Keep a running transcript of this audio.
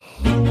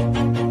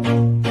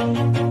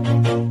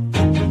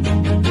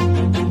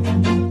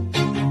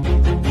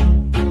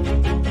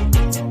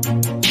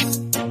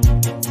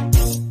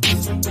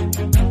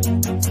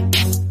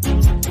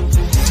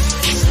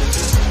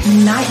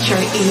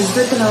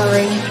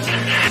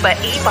but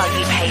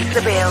e-buggy pays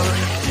the bills.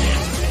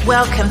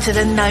 Welcome to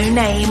the No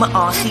Name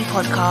RC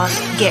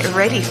podcast. Get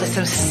ready for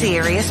some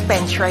serious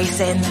bench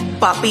racing.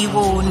 But be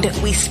warned,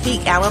 we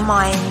speak our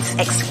minds,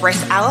 express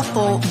our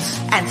thoughts,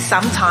 and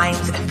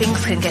sometimes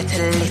things can get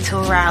a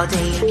little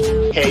rowdy.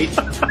 Hate,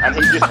 and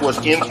he just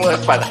was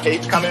influenced by the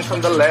hate coming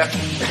from the left,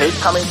 the hate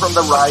coming from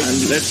the right.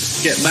 And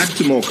let's get back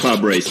to more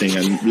club racing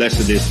and less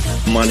of this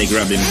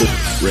money-grabbing book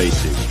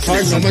racing. It's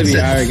hard not to be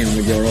arrogant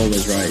when you're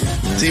always right.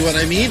 Yeah. See what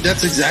I mean?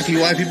 That's exactly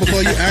why people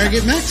call you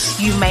arrogant, Max.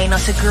 You may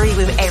not agree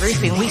with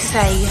everything we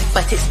say,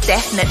 but it's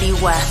definitely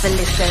worth a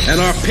listen. And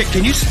our pick,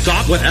 can you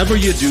stop whatever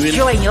you're doing?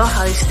 Join your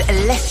host,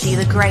 Leslie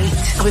the Great,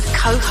 with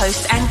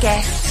co-hosts and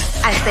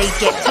guests as they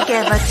get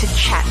together to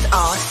chat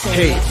RC.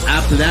 Hey,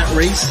 after that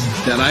race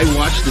that I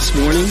watched this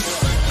morning,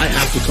 I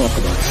have to talk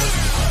about it.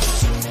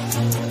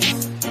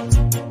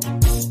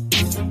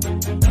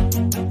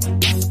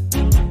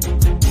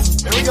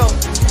 Here we go.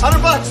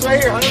 $100 right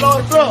here,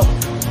 $100 throw.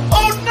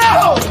 Oh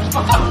no!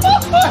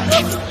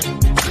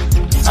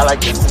 I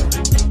like this.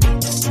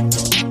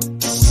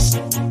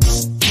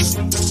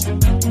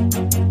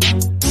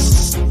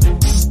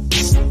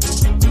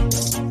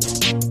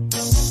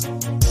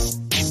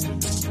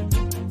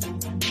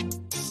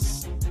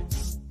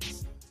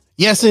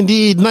 Yes,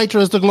 indeed.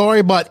 Nitro is the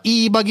glory, but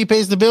e-buggy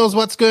pays the bills.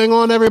 What's going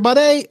on,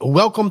 everybody?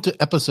 Welcome to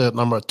episode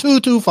number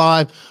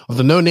 225 of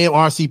the No Name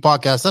RC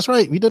podcast. That's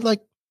right. We did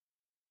like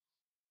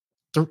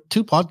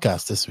two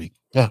podcasts this week.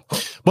 Yeah.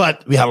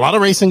 But we had a lot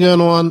of racing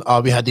going on.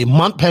 We had the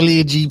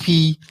Montpellier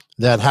GP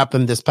that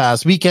happened this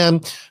past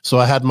weekend. So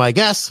I had my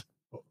guest,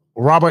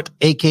 Robert,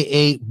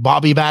 a.k.a.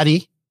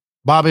 Batlle,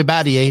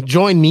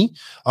 join me,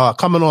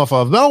 coming off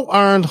a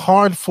well-earned,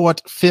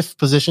 hard-fought fifth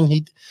position.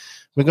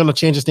 We're going to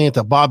change his name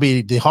to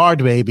Bobby the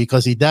hard way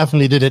because he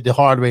definitely did it the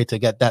hard way to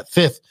get that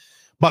fifth.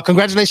 But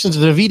congratulations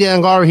to Davide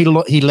Angara.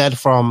 He led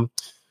from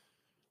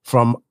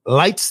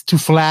lights to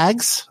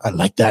flags. I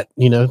like that.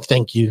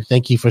 Thank you.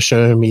 Thank you for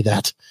showing me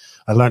that.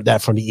 I learned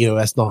that from the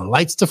EOS Dawn.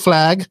 Lights to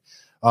flag.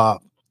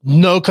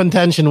 No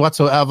contention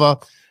whatsoever.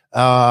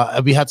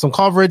 We had some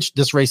coverage.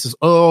 This race is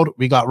old.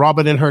 We got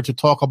Robert in here to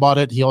talk about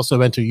it. He also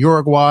went to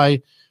Uruguay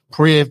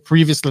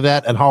previous to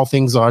that and how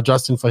things are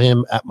adjusting for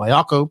him at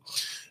Mayako.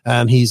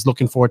 And he's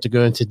looking forward to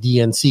going to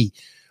DNC.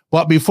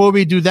 But before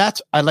we do that,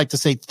 I'd like to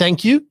say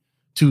thank you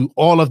to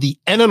all of the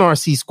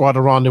NNRC squad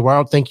around the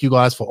world. Thank you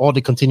guys for all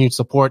the continued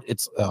support.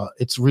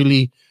 It's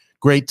really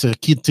great to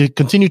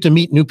continue to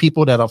meet new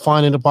people that are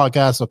finding the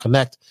podcast or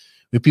connect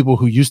with people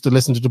who used to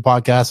listen to the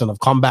podcast and have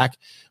come back.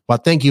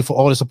 But thank you for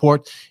all the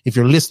support. If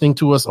you're listening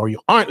to us or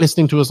you aren't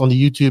listening to us on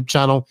the YouTube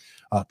channel,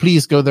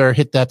 please go there,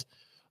 hit that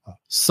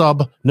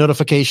sub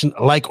notification,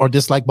 like or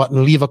dislike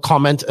button, leave a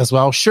comment as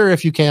well. Sure,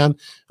 if you can.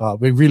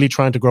 We're really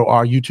trying to grow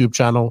our YouTube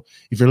channel.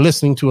 If you're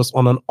listening to us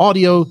on an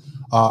audio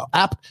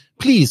app,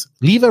 please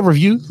leave a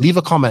review, leave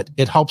a comment.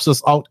 It helps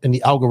us out in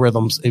the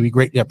algorithms, and we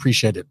greatly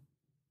appreciate it.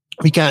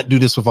 We can't do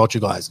this without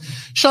you guys.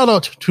 Shout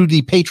out to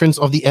the patrons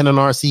of the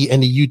NNRC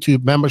and the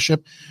YouTube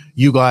membership.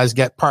 You guys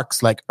get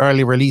perks like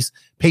early release,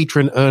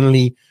 patron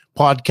only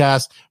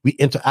podcast. We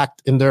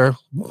interact in there,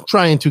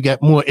 trying to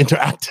get more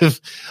interactive.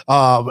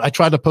 I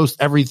try to post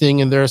everything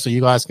in there so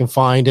you guys can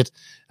find it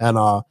and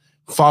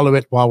follow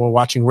it while we're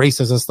watching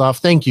races and stuff.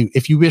 Thank you.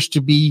 If you wish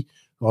to be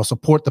or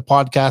support the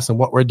podcast and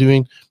what we're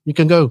doing, you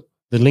can go.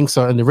 The links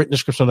are in the written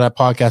description of that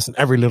podcast, and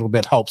every little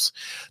bit helps.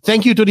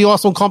 Thank you to the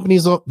awesome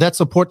companies that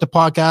support the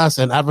podcast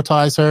and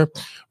advertise her.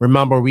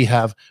 Remember, we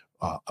have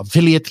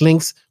affiliate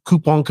links,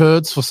 coupon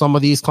codes for some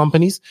of these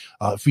companies.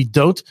 If we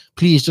don't,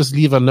 please just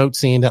leave a note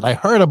saying that I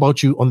heard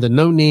about you on the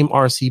No Name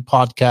RC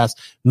podcast.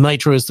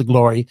 Nitro is the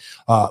glory.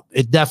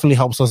 It definitely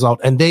helps us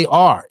out. And they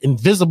are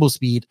Invisible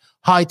Speed,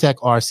 High Tech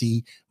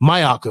RC,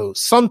 Mayako,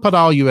 Sun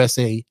Pedal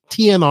USA,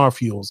 TNR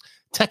Fuels,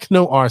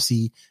 Techno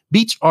RC,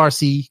 Beach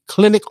RC,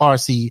 Clinic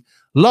RC,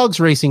 Lugs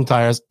Racing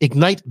Tires,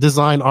 Ignite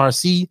Design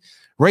RC,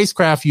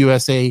 Racecraft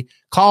USA,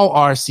 Call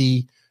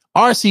RC,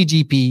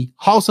 RCGP,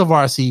 House of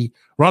RC,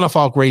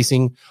 Runafalk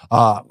Racing.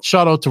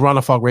 Shout out to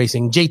Runafalk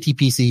Racing,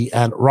 JTPC,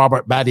 and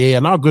Robert Batlle,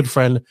 and our good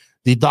friend,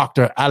 the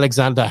Dr.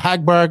 Alexander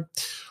Hagberg.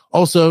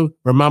 Also,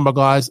 remember,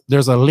 guys,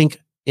 there's a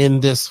link in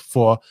this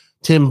for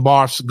Tim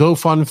Barth's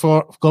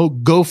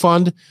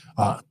GoFund.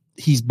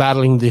 He's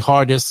battling the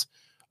hardest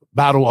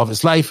battle of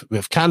his life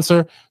with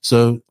cancer.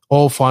 So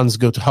all funds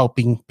go to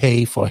helping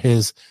pay for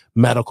his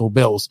medical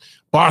bills.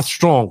 Barth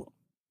Strong.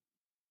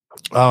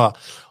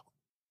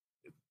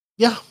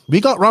 Yeah, we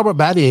got Robert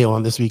Batlle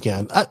on this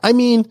weekend. I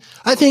mean,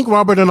 I think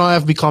Robert and I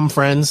have become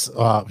friends.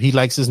 He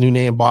likes his new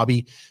name,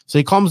 Bobby. So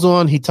he comes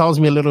on, he tells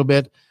me a little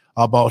bit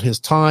about his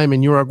time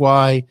in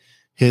Uruguay,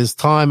 his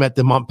time at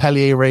the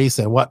Montpellier race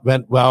and what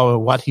went well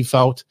and what he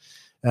felt.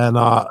 And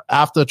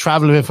after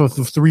traveling with him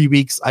for 3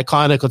 weeks, I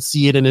kind of could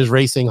see it in his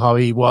racing, how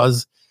he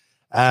was.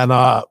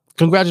 And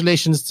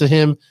congratulations to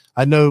him.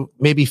 I know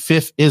maybe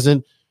fifth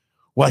isn't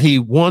what he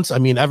wants. I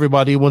mean,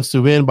 everybody wants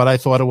to win, but I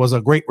thought it was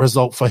a great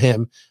result for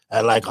him.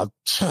 And like a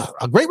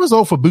great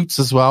result for Boots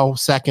as well,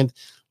 second.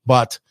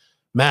 But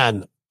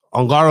man,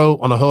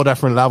 Ongaro on a whole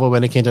different level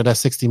when it came to that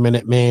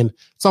 60-minute main.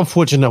 It's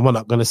unfortunate we're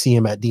not going to see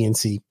him at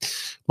DNC.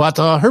 But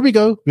here we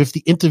go with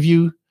the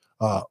interview.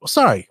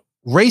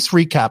 Race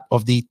recap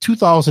of the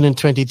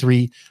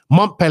 2023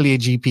 Montpellier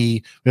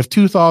GP with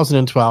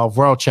 2012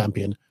 world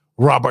champion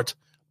Robert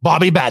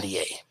Bobby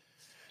Batlle.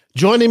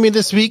 Joining me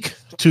this week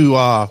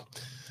to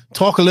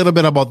talk a little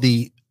bit about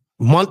the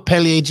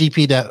Montpellier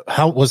GP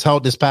that was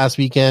held this past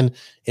weekend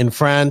in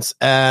France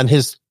and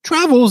his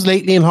travels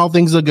lately and how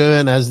things are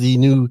going as the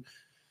new,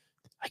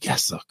 I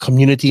guess,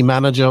 community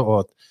manager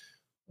or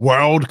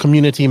world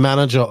community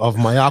manager of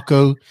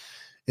Mayako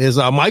is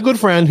my good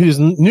friend whose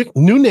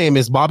new name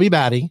is Bobby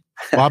Batlle.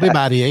 Bobby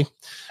Batlle.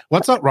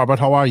 What's up, Robert?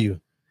 How are you?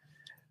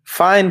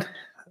 Fine.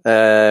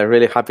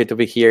 Really happy to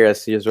be here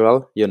as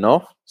usual,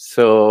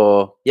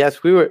 So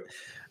yes, we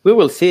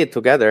will see it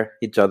together,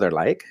 each other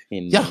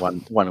in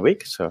one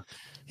week. So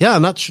yeah,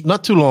 not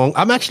too long.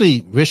 I'm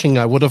actually wishing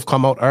I would have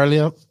come out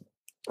earlier,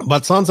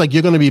 but sounds like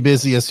you're going to be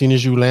busy as soon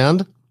as you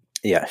land.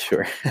 Yeah,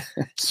 sure.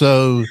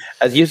 So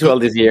as usual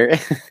this year.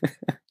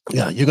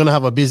 Yeah, you're going to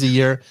have a busy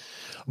year.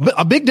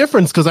 A big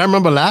difference because I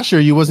remember last year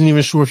you wasn't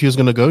even sure if you was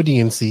going to go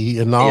DNC,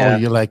 and now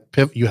you're like,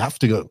 you have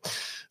to go.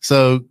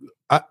 So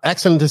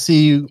excellent to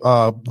see you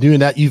doing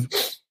that. You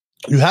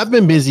have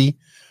been busy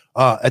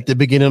at the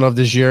beginning of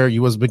this year.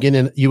 You was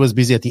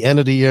busy at the end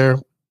of the year.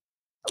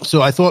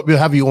 So I thought we'll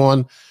have you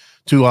on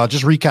to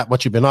just recap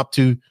what you've been up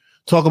to,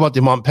 talk about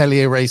the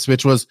Montpellier race,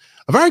 which was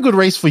a very good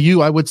race for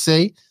you, I would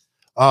say.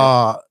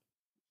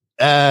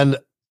 And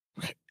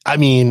I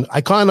mean,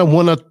 I kind of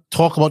want to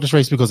talk about this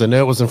race because I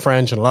know it was in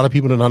French and a lot of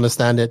people didn't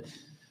understand it.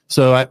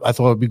 So I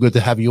thought it'd be good to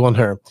have you on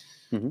here.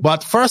 Mm-hmm.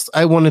 But first,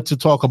 I wanted to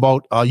talk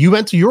about, you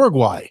went to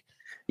Uruguay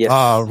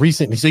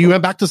recently. So you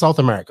went back to South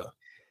America.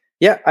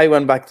 Yeah, I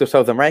went back to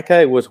South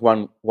America. It was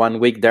one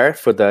week there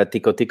for the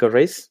Tico Tico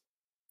race.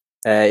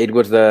 It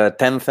was the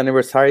 10th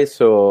anniversary.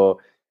 So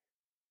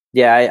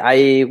yeah,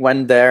 I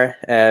went there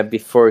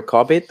before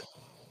COVID.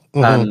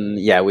 Mm-hmm.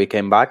 And we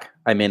came back.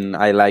 I mean,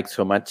 I like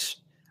so much.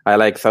 I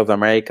like South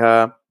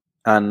America,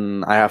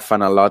 and I have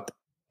fun a lot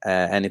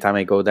anytime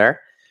I go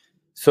there.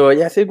 So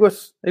yes, it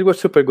was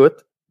super good.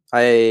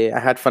 I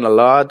had fun a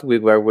lot. We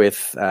were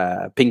with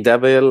Pink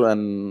Devil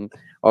and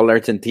all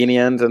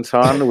Argentinians and so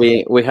on.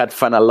 We had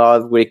fun a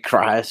lot. We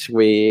crashed.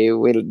 We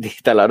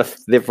did a lot of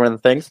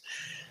different things,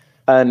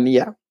 and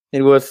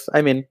it was.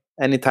 I mean,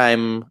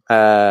 anytime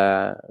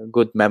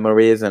good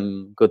memories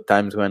and good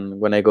times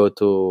when I go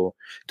to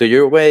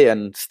Uruguay.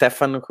 And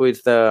Stefan, who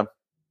is the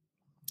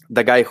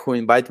guy who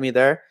invited me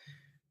there,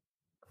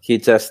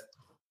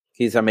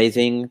 he's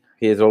amazing.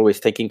 He's always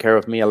taking care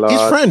of me a lot.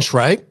 He's French,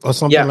 right? Or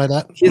something like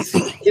that?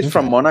 He's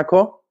from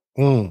Monaco.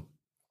 Mm.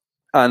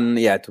 And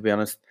to be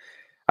honest,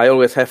 I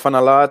always have fun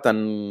a lot.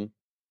 And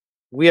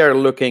we are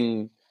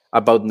looking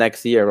about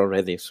next year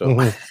already. So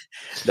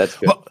that's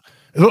good.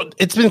 Well,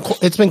 it's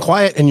been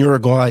quiet in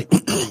Uruguay.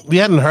 We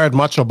hadn't heard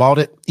much about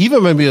it,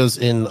 even when we was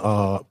in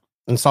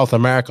South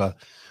America.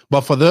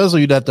 But for those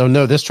of you that don't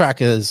know, this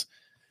track is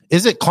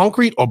it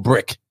concrete or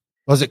brick?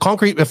 Was it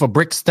concrete with a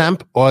brick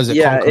stamp, or is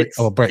it concrete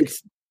or brick?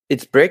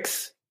 It's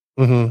bricks.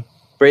 Mm-hmm.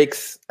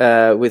 Bricks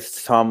with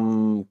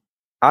some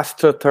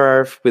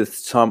astroturf, with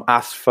some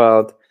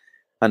asphalt,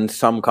 and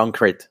some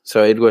concrete.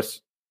 So it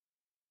was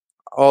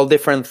all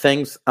different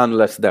things and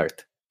less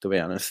dirt, to be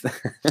honest.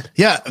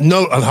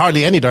 No,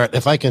 hardly any dirt,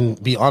 if I can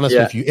be honest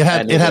with you. It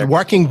had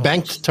working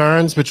banked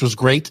turns, which was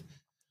great.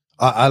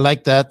 I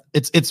like that.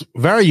 It's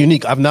very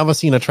unique. I've never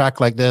seen a track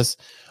like this.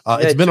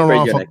 It's been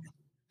around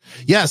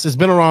it's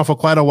been around for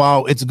quite a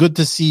while. It's good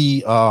to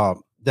see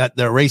that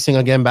they're racing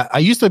again. But I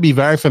used to be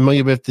very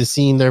familiar with the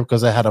scene there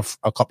because I had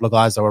a couple of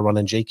guys that were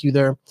running JQ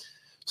there.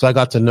 So I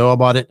got to know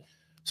about it.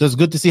 So it's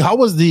good to see. How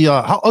was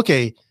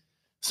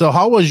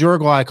how was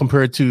Uruguay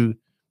compared to,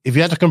 if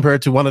you had to compare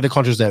it to one of the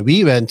countries that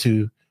we went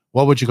to,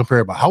 what would you compare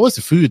it by? How was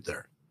the food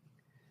there?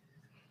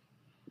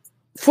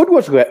 Food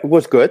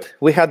was good.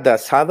 We had the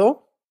asado,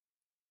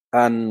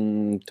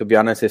 and to be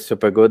honest, it's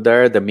super good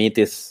there. The meat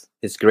is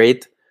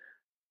great.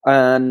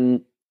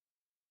 And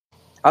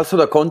also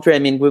the country, I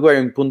mean, we were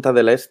in Punta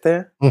del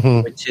Este,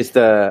 which is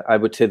I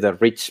would say the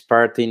rich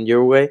part in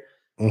Uruguay.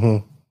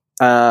 Mm-hmm.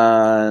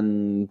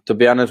 And to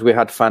be honest, we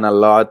had fun a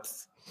lot.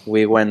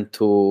 We went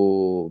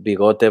to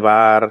Bigote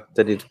Bar.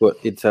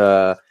 It's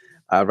a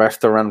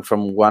restaurant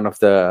from one of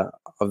the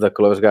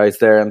close guys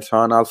there, and so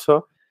on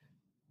also.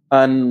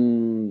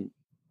 And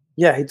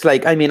it's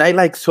like, I mean, I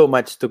like so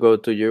much to go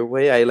to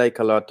Uruguay. I like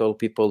a lot all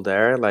people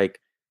there. Like,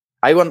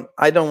 I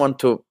don't want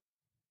to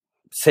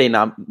say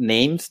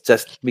names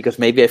just because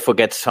maybe I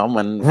forget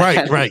someone.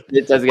 Right.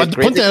 It just gets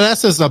Punta del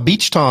Este is a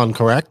beach town,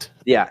 correct?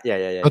 Yeah.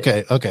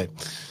 Okay.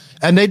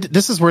 And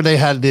this is where they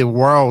had the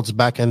Worlds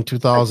back in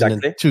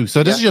 2002. Exactly.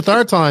 So this is your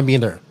third time being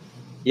there.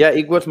 Yeah,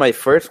 it was my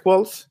first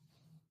Worlds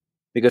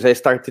because I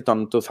started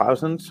on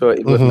 2000. So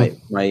it was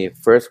my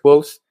first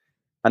Worlds.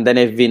 And then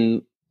I've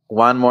been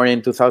one more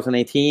in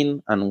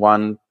 2018 and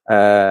one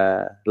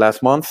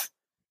last month.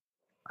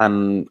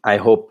 And I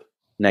hope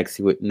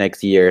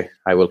next year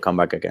I will come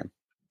back again.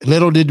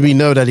 Little did we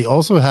know that he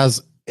also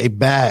has a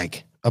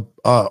bag,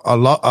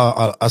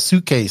 a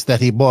suitcase that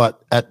he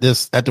bought at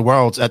the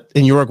Worlds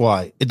in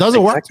Uruguay. It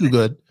doesn't work too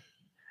good.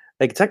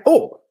 Exactly.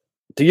 Oh,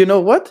 do you know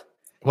what?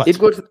 What?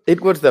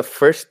 It was the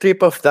first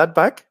trip of that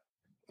bag,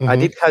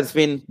 and it has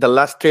been the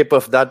last trip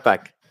of that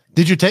bag.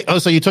 Did you take? Oh,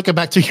 so you took it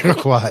back to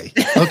Uruguay?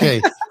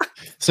 Okay.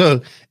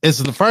 So it's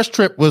the first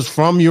trip was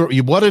from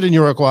you bought it in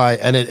Uruguay,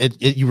 and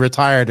you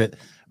retired it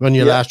on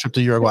your last trip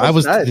to Uruguay.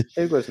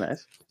 It was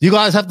nice. You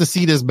guys have to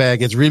see this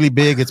bag. It's really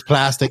big. It's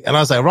plastic. And I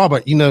was like,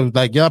 Robert,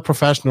 like you're a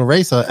professional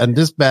racer, and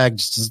this bag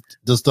just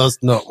does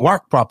not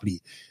work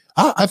properly.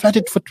 I've had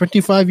it for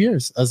 25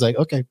 years. I was like,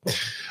 okay.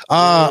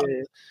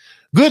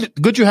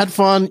 Good. You had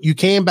fun. You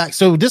came back.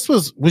 So this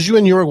was you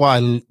in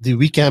Uruguay the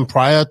weekend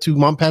prior to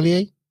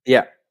Montpellier?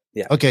 Yeah.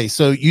 Okay.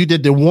 So you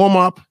did the warm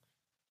up,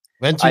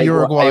 went to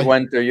Uruguay. I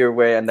went to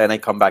Uruguay, and then I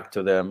come back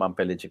to the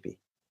Montpellier GP.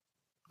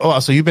 Oh,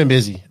 so you've been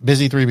busy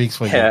 3 weeks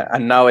for you. Yeah,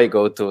 and now I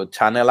go to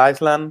Channel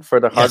Island for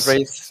the hot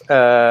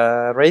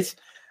race,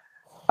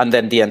 and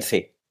then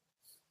DNC.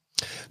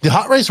 The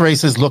hot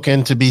race is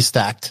looking to be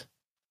stacked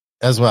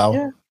as well.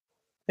 Yeah,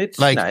 it's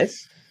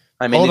nice.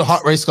 I mean, all the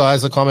hot race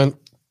guys are coming.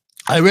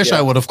 I wish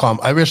I would have come.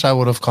 I wish I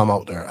would have come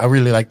out there. I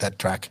really like that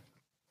track.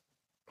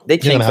 They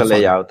changed the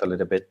layout a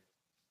little bit.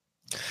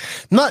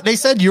 They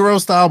said Euro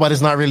style, but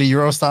it's not really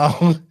Euro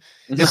style.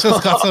 It's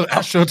just got some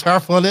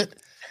AstroTurf on it.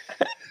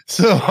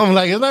 So I'm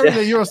like, it's not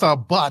really Euro style,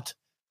 but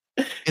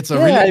it's a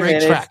really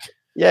great track.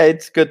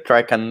 It's good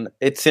track, and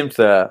it seems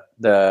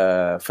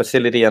the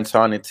facility and so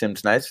on. It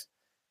seems nice.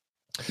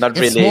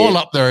 It's small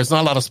up there. It's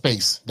not a lot of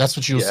space. That's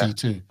what you'll see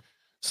too.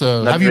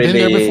 So have you been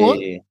there before?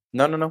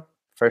 No.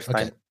 First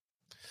time.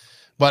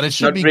 But it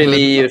should be not really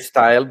good. your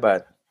style,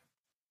 but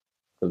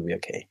it'll be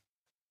okay.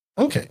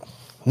 Okay.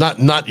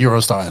 Not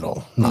Euro style at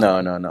all. No.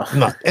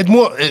 It's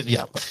more,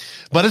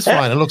 but it's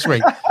fine. It looks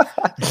great.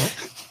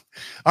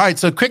 All right.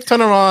 So quick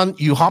turnaround.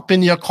 You hop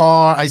in your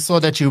car. I saw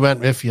that you went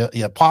with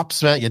your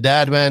pops went, your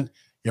dad went,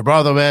 your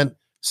brother went,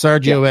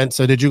 Sergio went.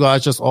 So did you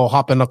guys just all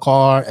hop in the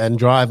car and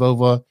drive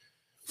over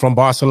from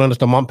Barcelona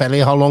to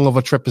Montpellier? How long of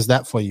a trip is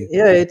that for you?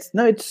 Yeah,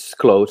 it's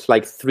close,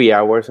 like 3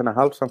 hours and a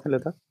half, something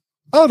like that.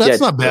 Oh, that's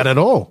not bad at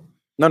all.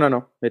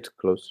 No, it's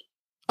close.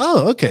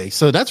 Oh, okay.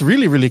 So that's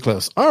really, really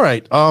close. All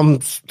right.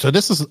 So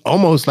this is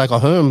almost like a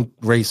home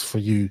race for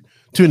you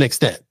to an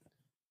extent.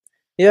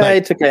 Yeah,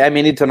 it's okay. I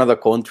mean, it's another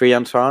country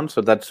and so on,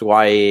 so that's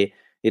why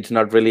it's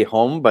not really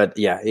home. But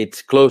yeah,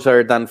 it's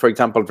closer than, for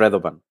example,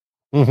 Redovan.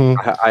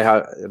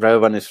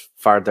 Redovan is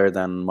farther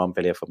than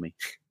Montpellier for me.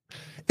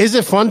 Is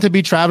it fun to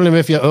be traveling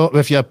with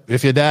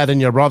your dad and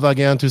your brother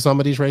again to some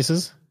of these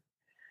races?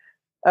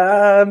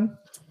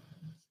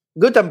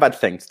 Good and bad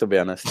things, to be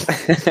honest.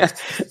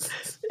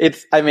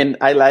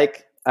 I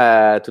like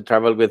to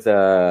travel with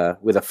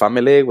a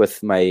family,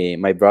 with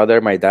my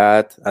brother, my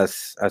dad,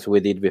 as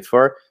we did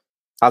before.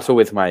 Also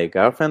with my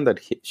girlfriend,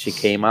 she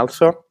came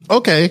also.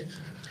 Okay.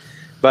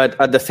 But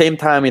at the same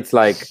time, it's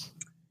like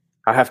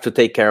I have to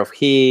take care of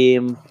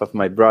him, of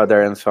my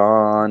brother, and so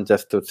on,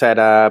 just to set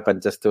up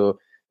and just to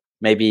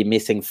maybe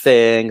missing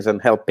things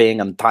and helping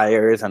and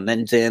tires and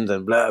engines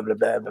and blah, blah,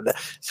 blah, blah, blah.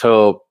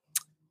 So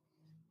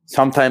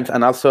sometimes,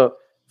 and also,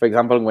 for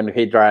example, when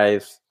he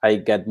drives, I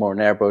get more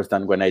nervous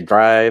than when I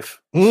drive.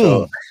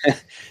 So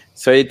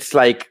it's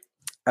like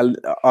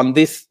on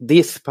this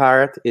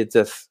part, it's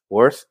just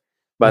worse.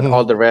 But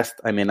all the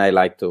rest, I mean, I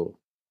like to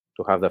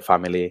have the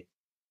family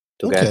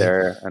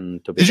together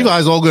and to be. Did you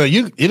guys all go?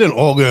 You didn't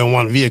all go in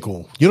one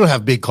vehicle. You don't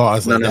have big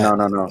cars. No.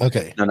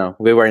 Okay. No.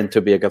 We were in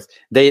two vehicles.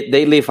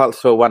 They live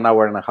also 1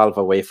 hour and a half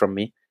away from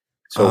me,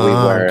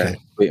 so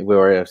we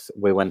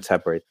went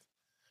separate.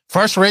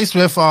 First race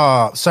with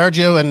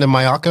Sergio and the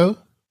Mayako.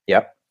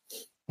 Yep.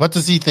 What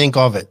does he think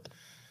of it?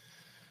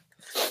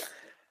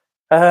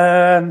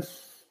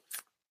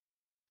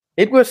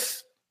 It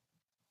was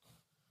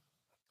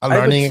a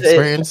learning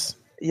experience.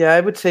 I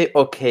would say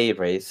okay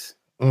race.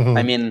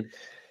 I mean,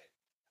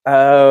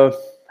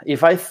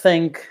 if I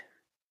think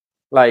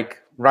like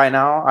right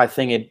now, I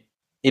think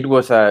it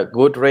was a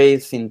good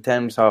race in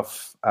terms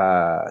of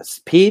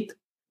speed,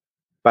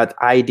 but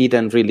I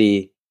didn't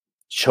really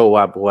show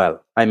up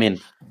well. I mean,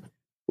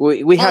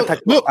 we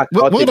had we're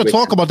going to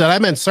talk about that. I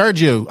meant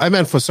Sergio. I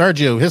meant for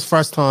Sergio, his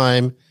first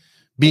time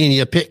being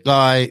your pit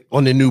guy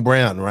on the new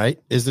brand, right?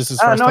 Is this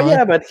his first time?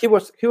 Yeah, but he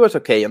was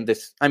okay on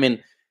this. I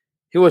mean,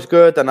 he was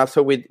good, and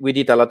also we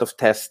did a lot of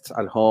tests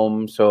at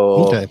home,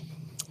 so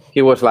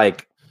he was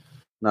like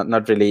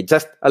not really,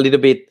 just a little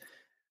bit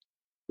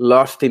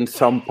lost in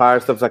some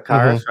parts of the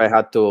car. So I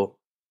had to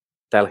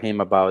tell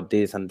him about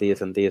this and this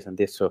and this and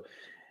this. So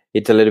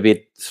it's a little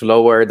bit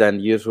slower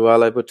than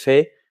usual, I would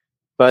say.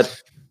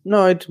 But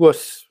no, it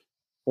was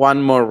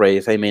one more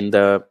race. I mean,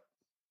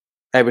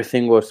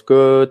 everything was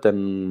good,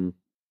 and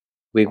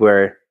we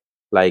were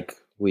like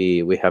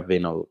we have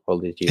been all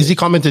these years. Is he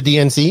coming to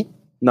DNC?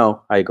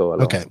 No, I go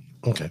alone.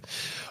 Okay.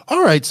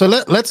 All right. So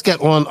let's get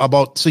on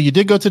about. So you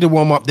did go to the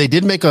warm up. They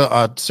did make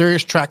a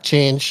serious track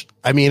change.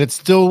 I mean, it's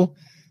still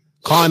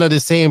kind of the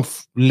same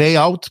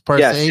layout per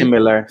se.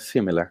 Yeah,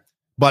 similar.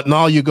 But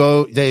now you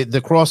go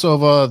the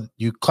crossover.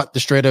 You cut the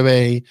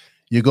straightaway.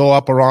 You go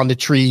up around the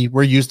tree.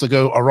 We're used to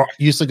go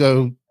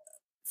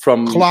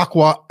from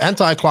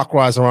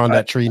anti-clockwise around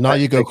that tree. Now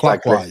you go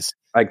clockwise.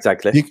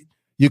 Exactly.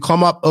 You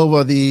come up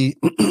over the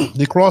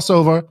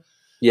crossover.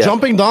 Yeah.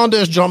 Jumping down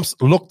those jumps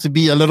look to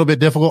be a little bit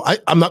difficult.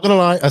 I'm not gonna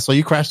lie. I saw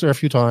you crash there a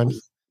few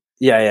times.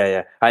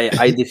 Yeah. I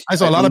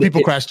saw a lot of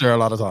people crash there a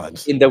lot of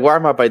times. In the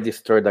warm up, I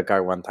destroyed the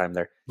car one time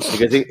there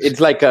because it's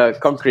like a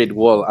concrete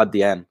wall at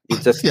the end.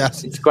 It's just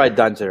it's quite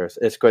dangerous.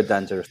 It's quite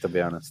dangerous, to be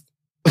honest.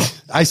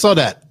 I saw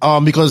that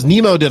because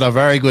Nemo did a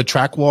very good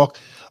track walk.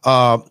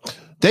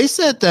 They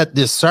said that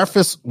the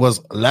surface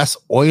was less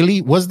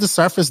oily. Was the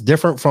surface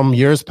different from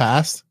years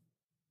past?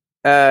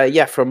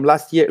 From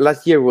last year.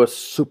 Last year was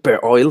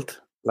super oiled,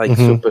 like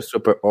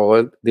super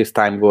oiled. This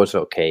time was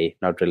okay,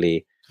 not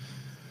really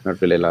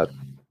a lot.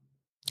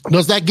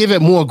 Does that give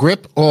it more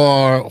grip,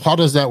 or how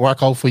does that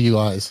work out for you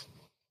guys?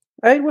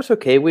 It was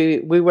okay. We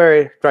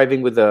were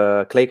driving with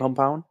a clay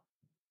compound.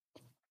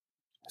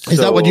 Is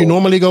that what you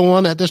normally go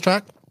on at this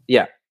track?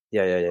 Yeah.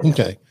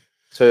 Okay.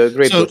 So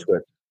great was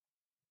good.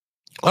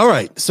 All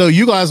right. So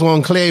you guys were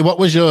on clay. What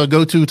was your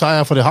go-to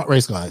tire for the hot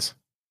race guys?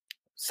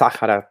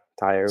 Sahara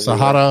tire.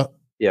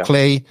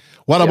 Clay.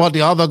 What about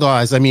the other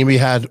guys? I mean,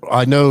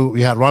 I know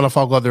we had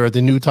Ronafalco. There are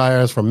the new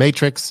tires from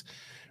Matrix.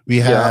 We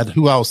had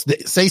who else?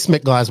 The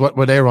Seismic guys. What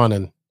were they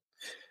running?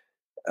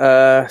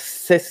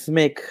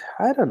 Seismic.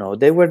 I don't know.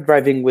 They were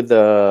driving with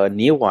the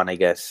new one, I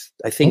guess.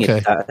 I think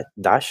it's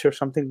Dash or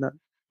something.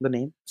 The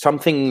name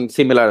something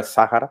similar to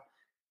Sahara.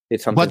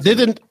 It's something. But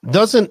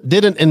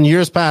didn't in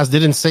years past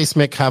didn't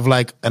Seismic have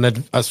like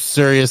a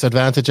serious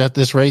advantage at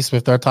this race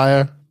with their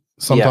tire?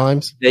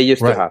 Sometimes they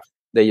used to have.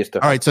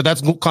 All right, so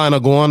that's kind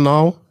of going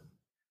now.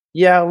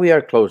 Yeah, we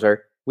are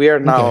closer. We are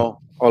now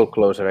all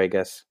closer, I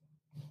guess.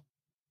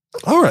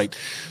 All right.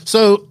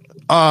 So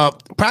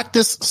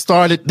practice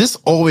started. This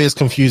always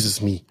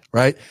confuses me,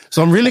 right?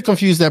 So I'm really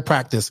confused at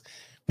practice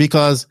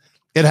because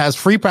it has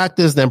free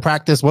practice, then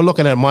practice. We're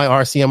looking at my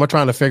RCM. We're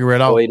trying to figure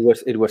it out. Oh,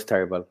 it was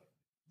terrible.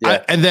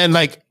 Yeah. And then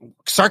like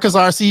Circus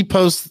RC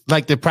posts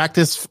like the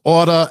practice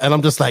order, and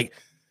I'm just like,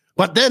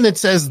 but then it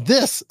says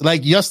this,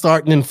 like you're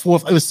starting in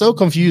fourth. It was so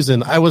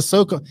confusing. I was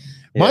so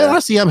my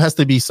RCM has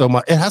to be so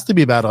much. It has to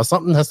be better.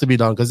 Something has to be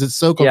done because it's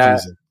so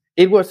confusing.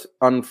 It was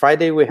on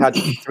Friday. We had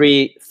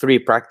three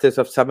practice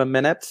of 7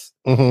 minutes.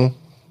 Mm-hmm.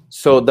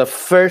 So the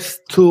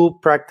first 2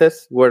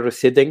 practice were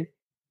receding,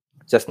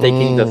 just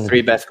taking the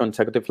 3 best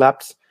consecutive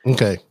laps.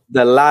 Okay.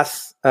 The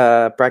last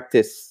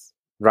practice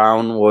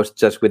round was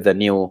just with the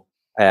new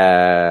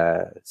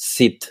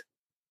seat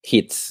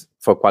hits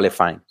for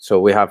qualifying. So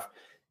we have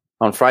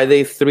on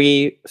Friday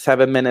 3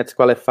 7 minutes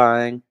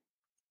qualifying.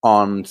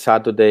 On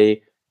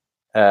Saturday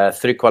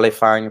 3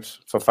 qualifying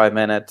for 5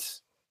 minutes.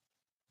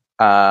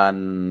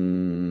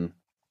 And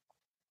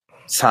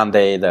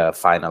Sunday the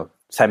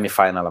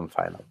semi-final and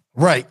final.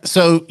 Right.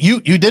 So you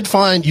did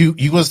find you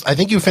I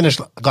think you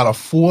got a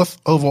 4th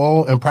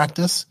overall in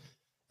practice,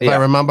 if I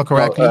remember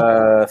correctly.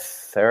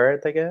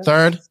 3rd, I guess.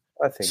 3rd.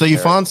 I think so you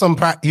found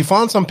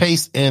some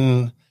pace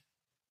in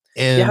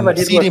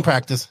seating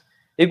practice.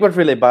 It was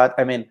really bad.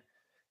 I mean,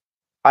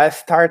 I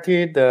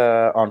started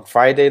on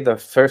Friday the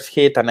first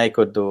hit and I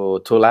could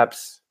do 2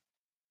 laps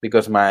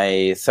because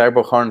my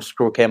servo horn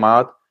screw came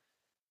out.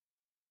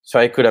 So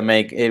I couldn't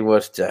make it.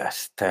 Was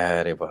just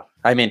terrible.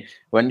 I mean,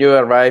 when you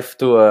arrive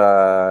to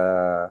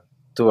a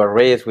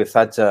race with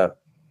such a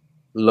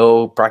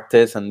low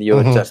practice and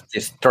you just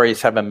destroy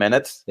 7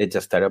 minutes, it's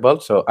just terrible.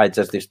 So I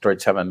just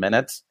destroyed 7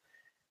 minutes.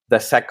 The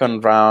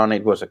second round,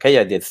 it was okay.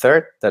 I did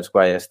 3rd. That's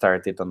why I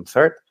started on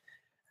 3rd.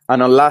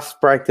 And on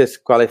last practice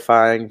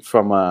qualifying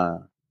from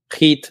a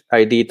heat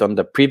I did on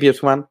the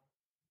previous one,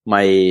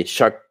 my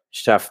shock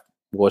shaft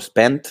was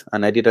bent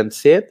and I didn't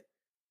see it.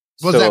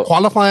 Was that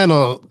qualifying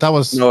or that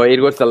was? No, it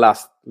was the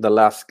last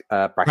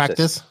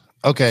practice.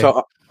 Okay.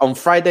 So on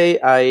Friday,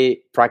 I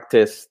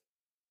practiced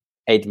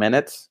 8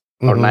 minutes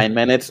or 9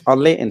 minutes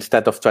only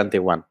instead of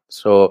 21.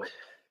 So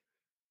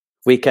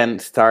we can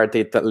start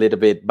it a little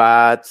bit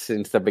bad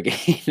since the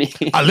beginning.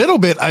 A little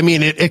bit. I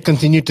mean, it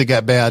continued to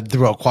get bad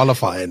throughout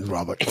qualifying,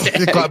 Robert.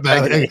 It got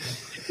bad.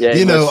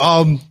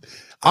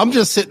 I'm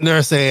just sitting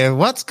there saying,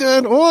 "What's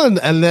going on?"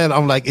 And then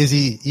I'm like, "Is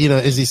he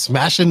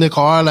smashing the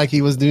car like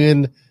he was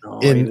doing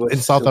in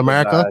South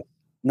America?"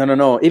 Bad.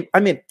 No. I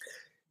mean,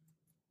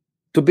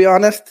 to be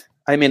honest,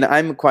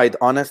 I'm quite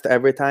honest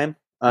every time,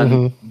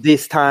 and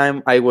this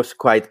time I was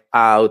quite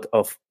out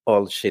of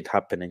all shit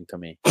happening to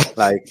me.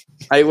 Like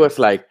I was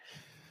like,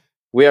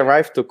 we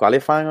arrived to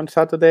qualifying on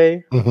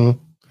Saturday.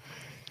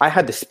 I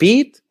had the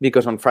speed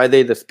because on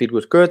Friday the speed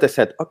was good. I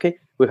said, "Okay,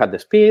 we had the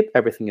speed.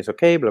 Everything is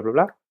okay." Blah blah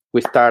blah. We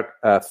start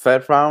a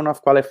 3rd round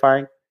of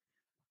qualifying.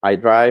 I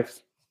drive.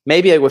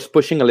 Maybe I was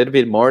pushing a little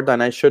bit more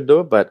than I should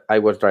do, but I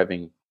was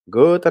driving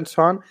good and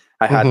so on.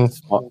 I had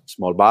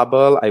small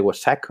bubble. I was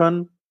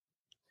 2nd.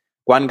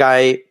 One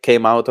guy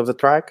came out of the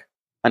track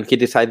and he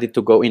decided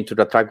to go into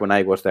the track when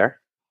I was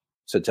there.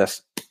 So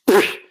just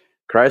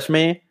crash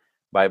me.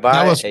 Bye-bye.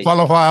 That was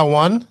qualifier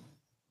 1?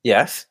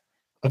 Yes.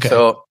 Okay.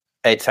 So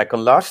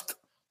 8-second lost.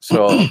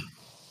 So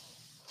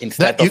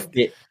instead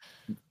you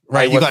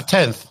got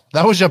 10th.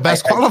 That was your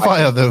best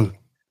qualifier, though.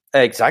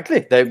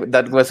 Exactly.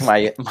 That was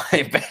my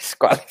best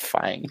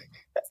qualifying.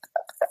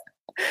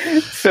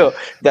 So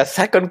the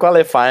second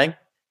qualifying,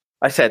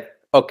 I said,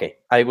 okay,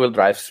 I will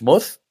drive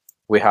smooth.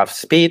 We have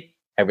speed.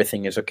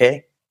 Everything is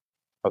okay.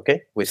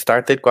 Okay, we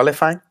started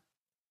qualifying.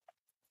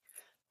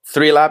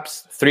 3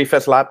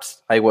 first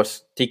laps, I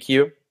was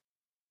TQ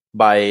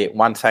by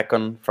 1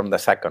 second from the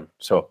second.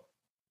 So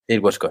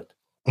it was good.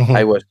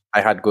 Mm-hmm.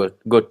 I had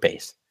good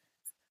pace.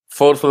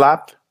 4th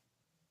lap,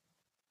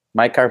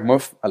 my car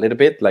moved a little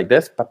bit like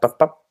this. Pop, pop,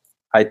 pop.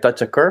 I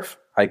touch a curve.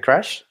 I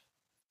crash.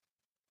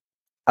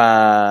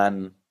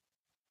 And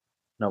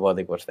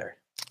nobody was there.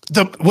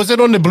 Was it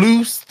on the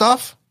blue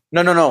stuff?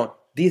 No.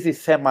 This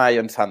is semi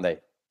on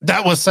Sunday.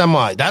 That was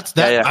semi. That's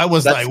that. Yeah. I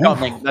was that's like,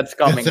 coming. That's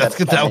coming.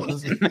 That's coming.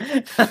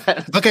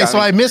 Okay, so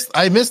I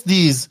missed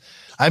these.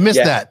 I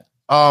missed that.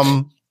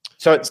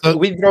 So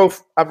we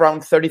drove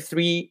around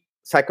 33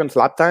 seconds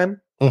lap time,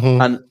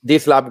 and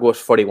this lap was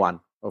 41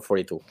 or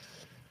 42.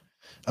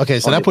 Okay,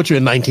 so that put you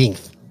in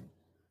 19th.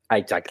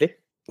 Exactly.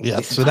 Yeah.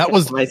 So that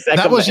was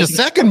your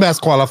second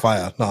best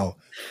qualifier. No,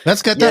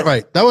 let's get that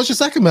right. That was your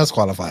second best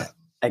qualifier.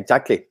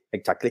 Exactly.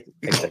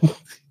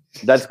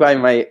 That's why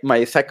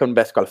my second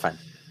best qualifying.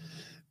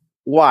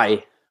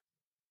 Why?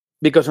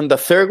 Because on the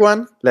third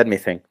one, let me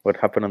think. What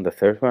happened on the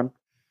third one?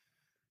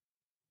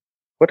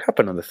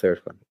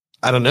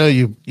 I don't know.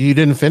 You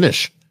didn't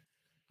finish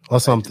or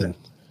something.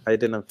 I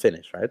didn't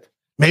finish, right?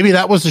 Maybe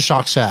that was the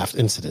shock shaft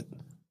incident.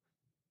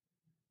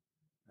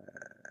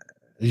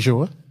 You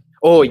sure?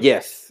 Oh,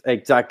 yes.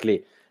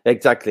 Exactly.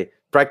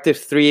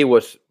 Practice 3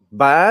 was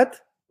bad.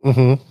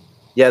 Mm-hmm.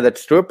 Yeah,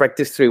 that's true.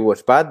 Practice 3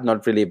 was bad,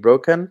 not really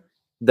broken.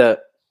 The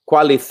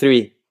quali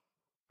 3,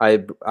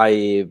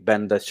 I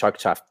bent the shock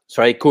shaft,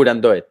 so I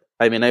couldn't do it.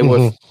 I mean, I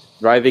was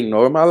driving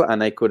normal,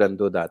 and I couldn't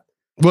do that.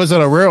 Was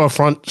it a rear or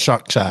front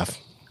shock shaft?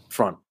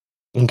 Front.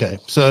 Okay,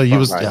 so it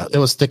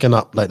was sticking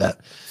up like that.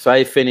 So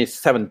I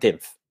finished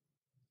 17th.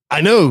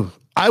 I know.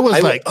 I was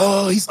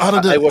he's out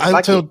of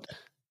the.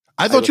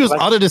 I thought you was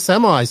out of the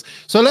semis.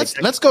 So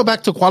let's go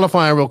back to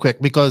qualifying real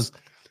quick, because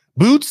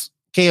Boots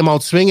came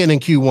out swinging in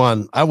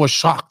Q1. I was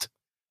shocked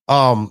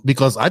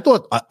because I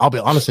thought, I'll be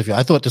honest with you,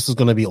 I thought this was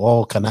going to be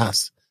all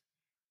Canas.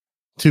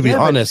 To be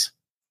honest,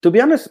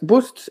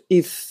 Boots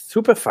is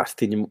super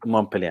fast in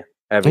Montpellier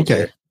every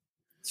year.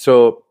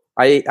 So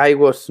I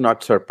was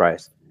not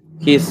surprised.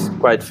 He's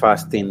quite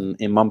fast in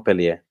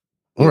Montpellier.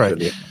 All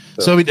right.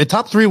 So the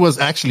top 3 was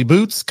actually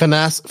Boots,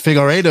 Canas,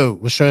 Figueiredo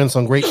was showing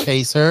some great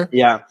pace here.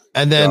 Yeah.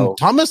 And then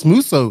Thomas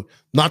Musso,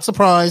 not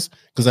surprised,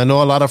 because I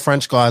know a lot of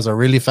French guys are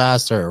really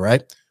fast here,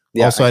 right?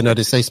 Yeah, also, I know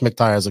the seismic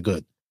tires are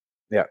good.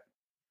 Yeah.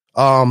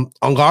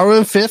 Ongaro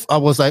in 5th, I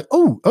was like,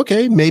 oh,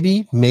 okay,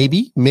 maybe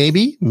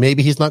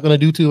he's not going to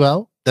do too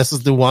well. This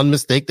is the one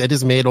mistake that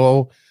is made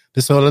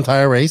this whole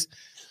entire race.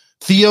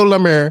 Theo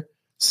Lemaire,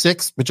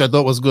 6th, which I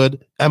thought was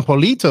good. And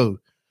Polito,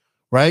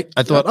 right?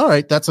 I thought, all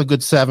right, that's a good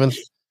 7th.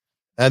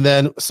 And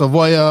then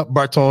Savoia,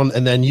 Barton,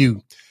 and then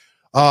you.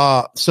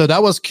 So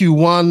that was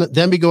Q1.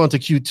 Then we go into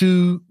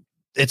Q2.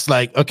 It's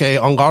like, okay,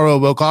 Ongaro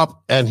woke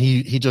up and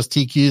he just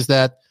TQs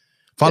that.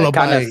 Followed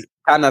by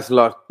Canas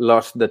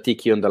lost the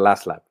TQ on the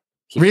last lap.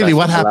 Really?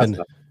 What happened?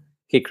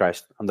 He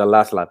crashed on the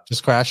last lap.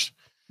 Just crashed?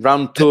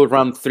 Round 2,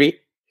 round 3,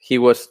 he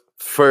was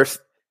first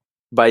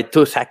by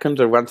 2 seconds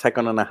or 1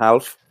 second and a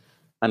half,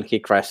 and he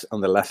crashed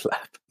on the last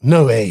lap.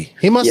 No way.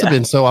 He must have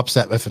been so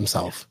upset with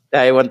himself.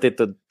 I wanted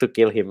to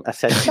kill him. I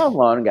said, come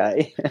on,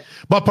 guy.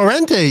 But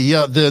Parente,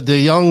 the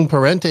young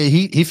Parente,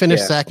 he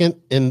finished second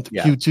in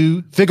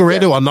Q2.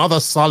 Figueiredo, another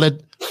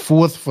solid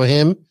 4th for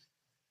him.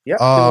 Yeah,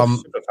 he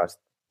was super fast.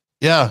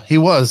 Yeah, he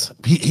was.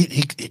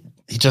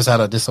 He just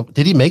had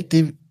did he make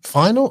the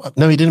final?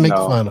 No, he didn't make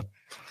the final.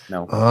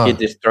 No, he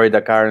destroyed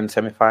the car in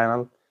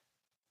semifinal.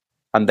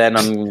 And then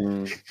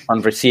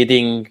on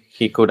receding,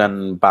 he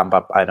couldn't bump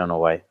up. I don't know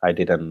why. I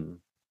didn't.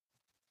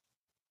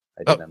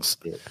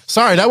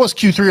 Sorry, that was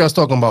Q3 I was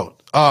talking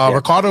about.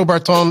 Ricardo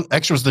Barton,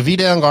 extras Davide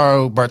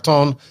Ongaro,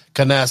 Barton,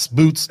 Canas,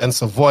 Boots, and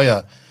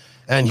Savoia.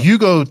 And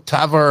Hugo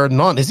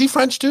Tavernon. Is he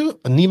French too?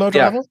 A Nemo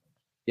driver?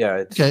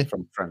 Yeah, it's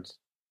from France.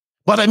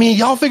 But I mean,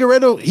 y'all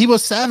Figueiredo, he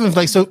was 7th.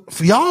 Like, so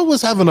y'all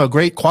was having a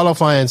great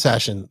qualifying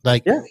session.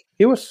 Like, yeah,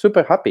 he was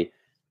super happy.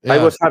 Yeah. I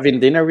was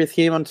having dinner with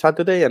him on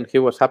Saturday, and he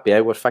was happy.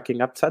 I was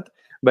fucking upset,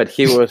 but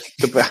he was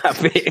super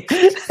happy.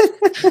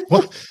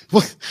 Well,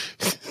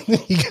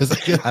 he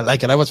goes, I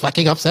like it. I was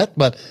fucking upset,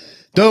 but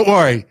don't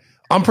worry.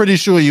 I'm pretty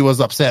sure you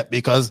was upset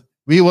because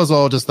we was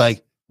all just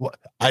like, what?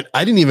 I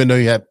didn't even know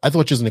you had. I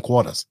thought you was in the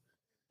quarters.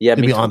 Yeah,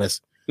 to be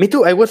honest. Me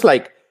too. I was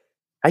like,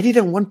 I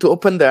didn't want to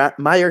open the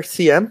Meyer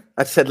CM.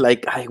 I said,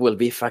 like, I will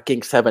be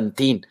fucking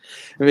 17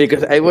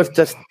 because I was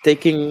just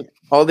taking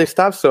all this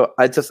stuff. So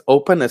I just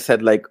opened and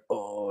said, like,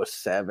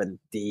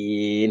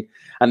 17.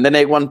 And then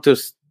I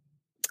was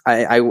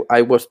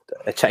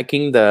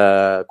checking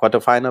the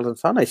quarterfinals and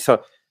so on. I saw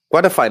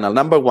quarterfinal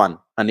number 1,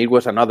 and it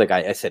was another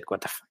guy. I said,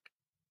 what the fuck?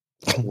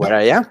 Where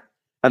I am?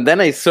 And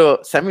then I saw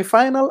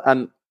semifinal,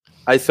 and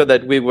I saw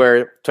that we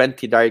were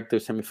 20 direct to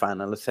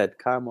semifinal. I said,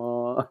 "Come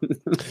on!"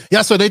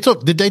 Yeah. So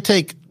did they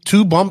take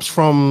 2 bumps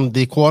from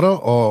the quarter,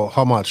 or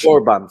how much?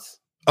 4 bumps.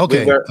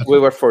 Okay. We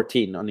were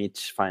 14 on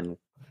each final.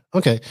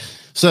 Okay.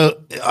 So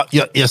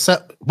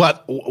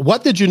but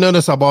what did you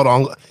notice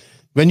about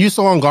when you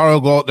saw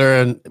Ongaro go out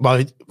there and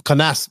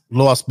Canas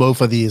lost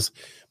both of these?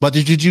 But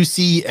did you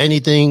see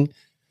anything?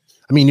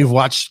 I mean, you've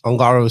watched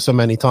Ongaro so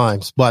many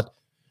times, but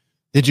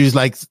did you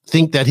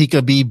think that he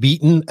could be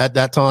beaten at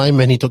that time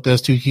when he took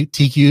those 2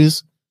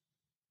 TQs?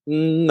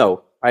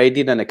 No, I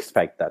didn't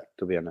expect that,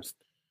 to be honest.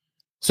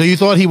 So you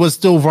thought he was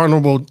still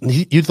vulnerable?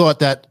 You thought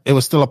that it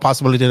was still a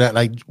possibility that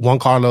Juan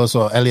Carlos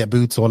or Elliot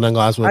Boots or one of them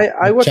guys would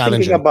I was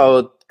challenge thinking him?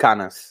 about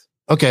Canas.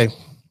 Okay.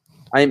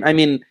 I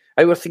mean,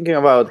 I was thinking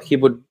about he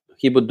would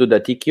do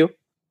the TQ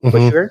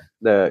for sure,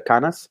 the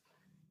Canas,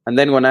 and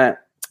then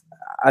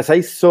as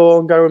I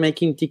saw Ongaro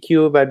making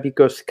TQ, but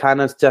because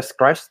Canas just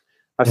crashed,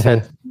 I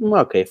said,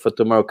 okay, for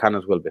tomorrow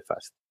Canas will be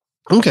fast.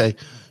 Okay,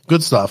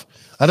 good stuff.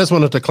 I just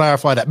wanted to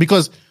clarify that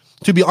because,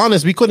 to be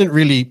honest, we couldn't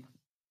really.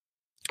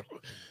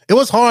 It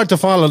was hard to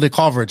follow the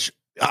coverage.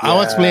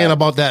 I'll explain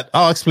about that.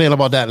 I'll explain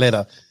about that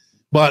later.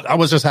 But I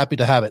was just happy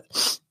to have it.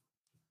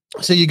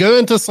 So you go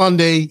into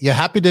Sunday. You're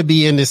happy to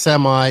be in the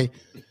semi.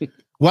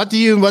 What do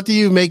you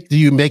make? Do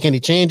you make any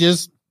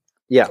changes?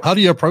 Yeah. How do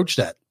you approach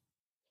that?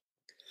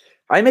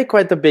 I make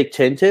quite a big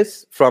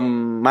changes.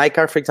 From my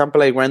car, for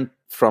example, I went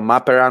from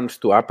upper arms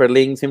to upper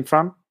links in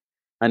front,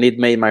 and it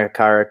made my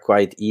car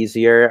quite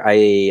easier.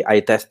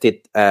 I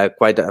tested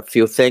quite a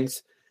few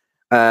things.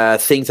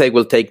 Things I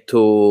will take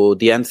to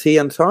the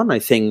NC and so on. I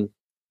think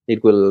they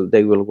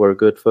will work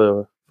good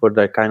for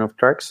that kind of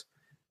tracks.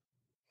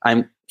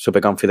 I'm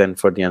super confident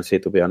for the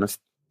NC, to be honest.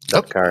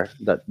 That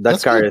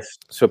car is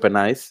super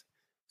nice.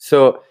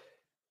 So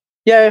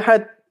yeah, I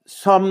had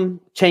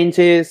some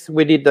changes.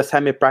 We did the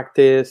semi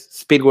practice.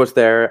 Speed was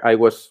there. I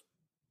was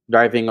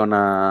driving on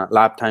a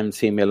lap time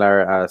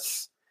similar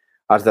as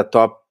the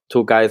top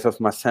 2 guys of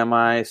my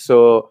semi.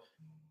 So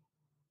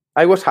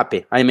I was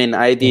happy. I mean,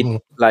 I did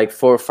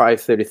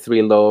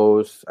 4.533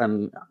 lows,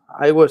 and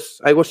I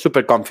was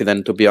super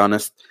confident, to be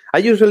honest. I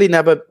usually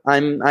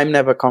I'm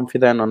never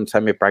confident on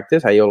semi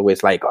practice. I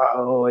always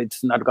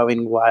it's not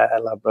going well,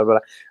 blah blah blah.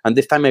 And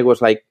this time I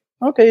was like,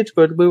 okay, it's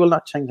good. We will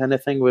not change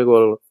anything. We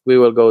will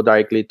go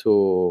directly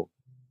to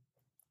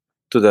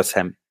the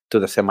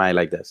semi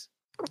like this.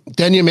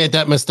 Then you made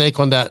that mistake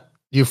on that.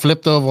 You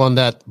flipped over on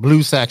that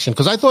blue section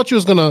because I thought you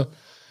was gonna.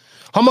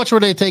 How much were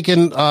they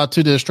taking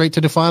straight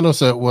to the final?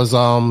 So it was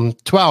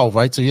 12,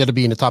 right? So you had to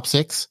be in the top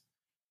 6?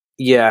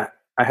 Yeah,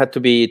 I had to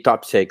be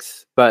top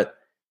 6. But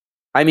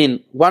I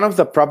mean, one of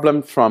the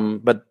problems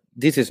but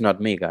this is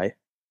not me, guy.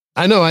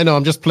 I know.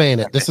 I'm just playing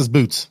it. Okay. This is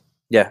Boots.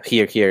 Yeah,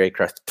 here I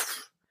crashed.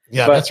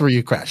 Yeah, that's where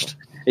you crashed.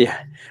 Yeah.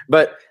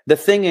 But the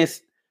thing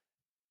is,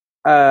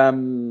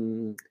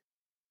 the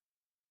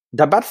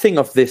bad thing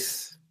of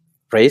this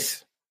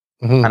race,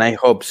 and I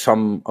hope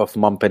some of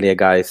Montpellier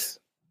guys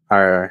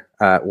are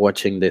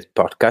watching this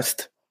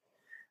podcast,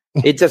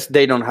 it's just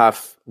they don't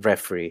have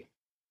referee.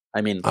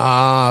 I mean,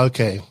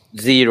 okay,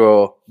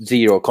 zero,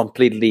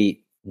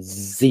 completely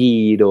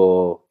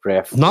zero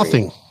referee.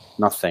 Nothing.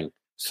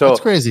 So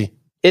that's crazy.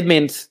 It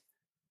means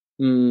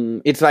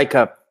it's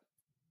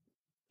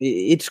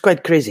it's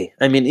quite crazy.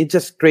 I mean, it's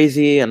just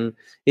crazy, and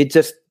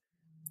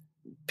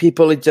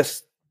people are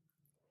just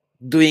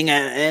doing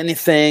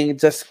anything,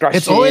 just crashing.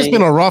 It's always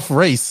been a rough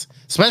race,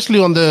 especially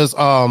on those.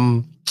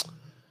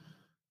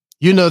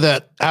 You know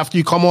that after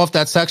you come off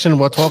that section,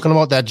 we're talking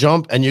about that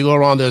jump, and you go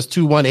around those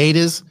 2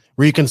 180s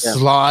where you can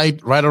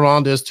slide right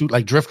around those 2,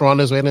 drift around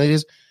those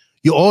 180s.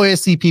 You always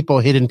see people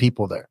hitting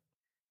people there.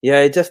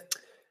 Yeah,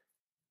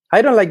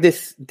 I don't like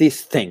this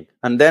thing.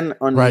 And then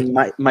on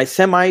my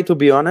semi, to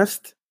be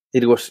honest,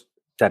 it was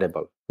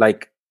terrible.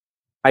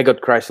 I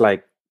got crashed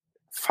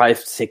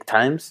 5-6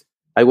 times.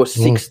 I was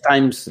 6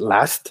 times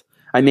last.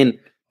 I mean,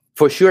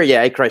 for sure,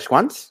 I crashed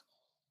once.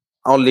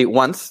 Only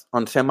once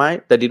on semi,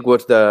 that it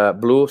was the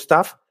blue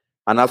stuff.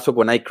 And also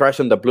when I crashed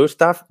on the blue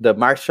stuff, the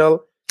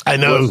marshal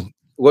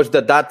was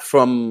the dad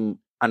from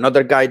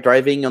another guy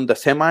driving on the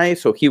semi.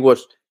 So he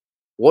was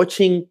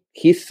watching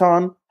his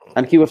son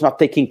and he was not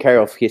taking care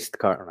of his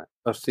car.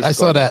 I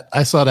saw that.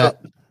 So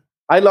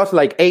I lost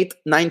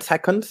 8-9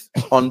 seconds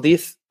on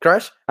this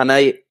crash, and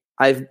I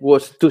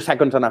was 2.5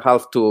 seconds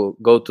to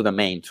go to the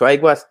main. So I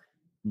was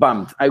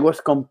bummed. I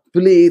was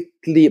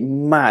completely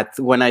mad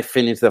when I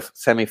finished the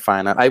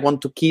semi-final. I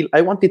wanted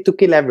to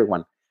kill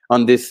everyone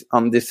on this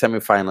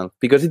semi-final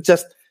because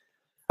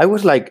I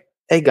was like,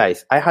 hey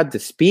guys, I had the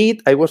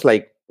speed. I was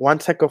 1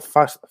 second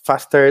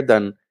faster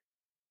than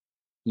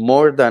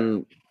more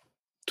than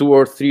 2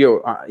 or 3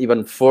 or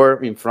even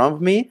 4 in front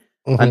of me.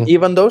 And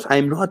even those,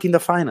 I'm not in the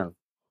final.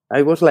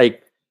 I was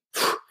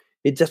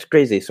it's just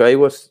crazy. So I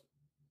was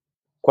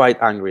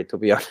quite angry, to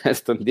be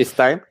honest, on this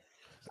time.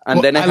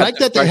 And then I like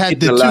that they had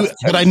the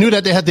 2, but I knew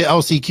that they had the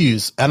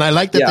LCQs, and I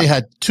like that they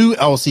had 2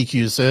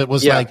 LCQs. So it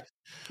was I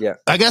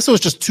guess it was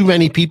just too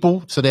many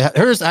people. So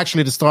here's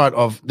actually the start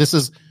of this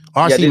is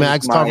RC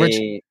Mag's coverage.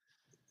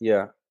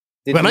 Yeah.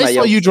 When I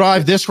saw you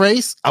drive this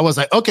race, I was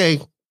like, okay,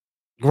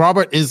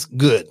 Robert is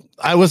good.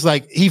 I was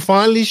like, he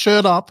finally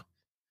showed up.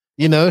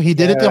 You know, he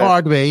did it the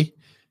hard way.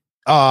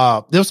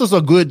 This was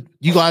a good.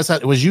 You guys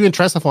had. It was you and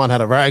Tresifon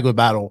had a very good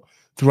battle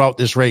throughout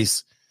this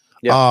race.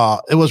 Yeah.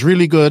 It was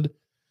really good.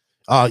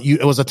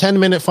 It was a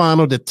 10-minute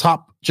final.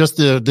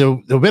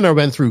 The winner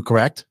went through,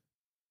 correct?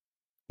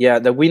 Yeah,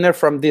 the winner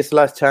from this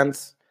last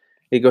chance,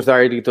 it goes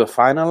directly to the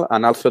final,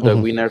 and also the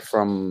winner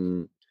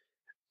from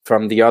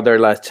the other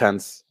last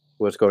chance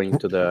was going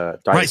to the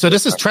right. So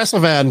this is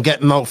Tresifon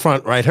getting out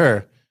front right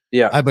here.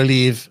 Yeah, I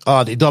believe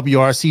the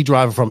WRC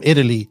driver from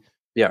Italy.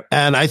 Yeah,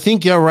 and I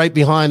think you're right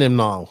behind him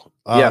now.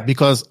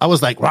 Because I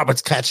was like,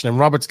 Robert's catching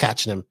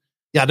him.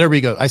 Yeah, there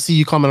we go. I see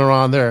you coming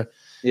around there.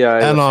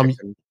 Yeah, and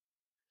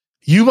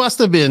you must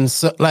have been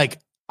like,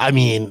 I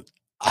mean,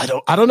 I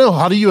don't know.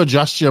 How do you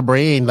adjust your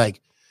brain?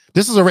 Like,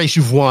 this is a race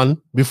you've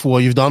won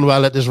before. You've done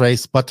well at this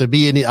race, but to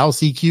be in the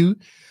LCQ,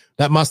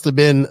 that must have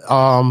been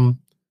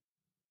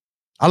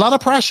a lot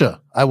of pressure,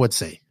 I would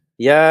say.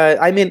 Yeah,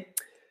 I mean,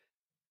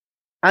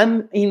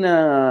 I'm in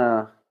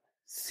a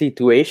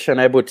situation,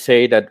 I would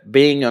say, that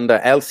being on the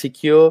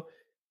LCQ,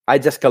 I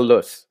just can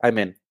lose. I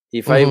mean,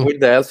 if I win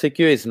the LCQ,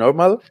 it's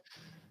normal.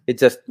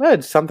 It's just,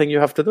 it's something you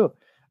have to do.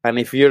 And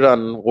if you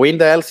don't win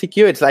the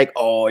LCQ, it's like,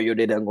 oh, you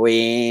didn't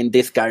win.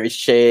 This car is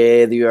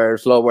shit. You are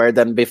slower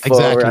than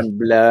before, and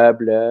blah,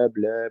 blah,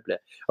 blah, blah.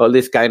 All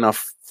these kind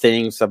of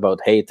things about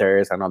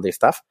haters and all this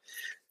stuff.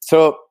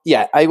 So,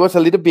 yeah, I was a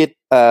little bit,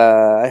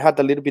 I had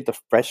a little bit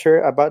of pressure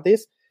about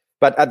this.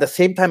 But at the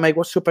same time, I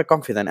was super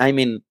confident. I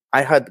mean,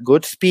 I had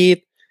good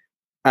speed,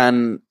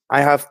 and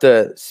I have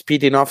the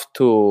speed enough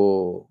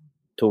to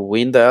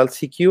win the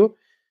LCQ.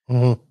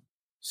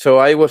 So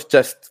I was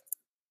just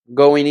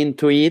going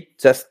into it,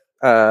 just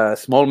a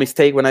small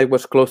mistake when I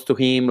was close to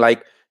him,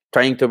 like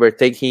trying to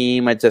overtake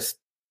him. I just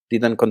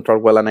didn't control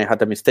well, and I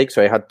had a mistake,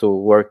 so I had to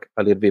work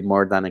a little bit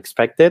more than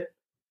expected.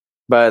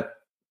 But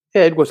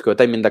yeah, it was good.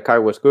 I mean, the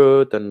car was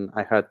good, and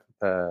I had...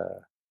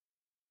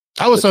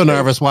 I was so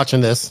nervous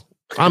watching this.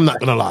 I'm not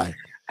going to lie.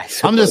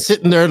 I'm just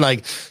sitting there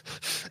like...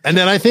 And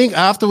then I think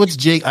afterwards,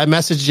 I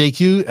messaged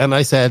JQ, and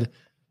I said...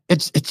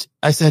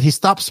 I said he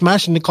stopped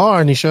smashing the car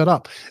and he showed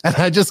up. And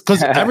I just,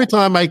 because every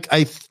time I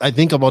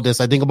think about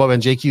this, I think about when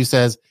JQ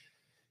says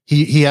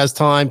he has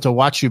time to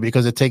watch you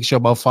because it takes you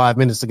about 5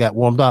 minutes to get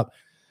warmed up.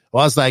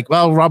 Well, I was like,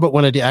 well, Robert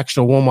wanted the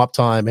extra warm up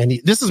time, and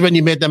this is when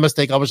you made that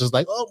mistake. I was just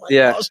like, oh my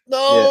gosh,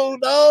 no.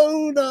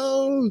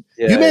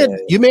 Yeah,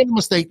 you made a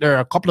mistake there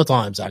a couple of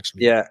times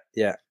actually.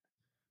 Yeah.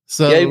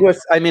 So yeah, it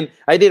was. I mean,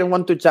 I didn't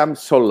want to jump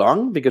so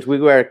long because we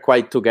were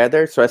quite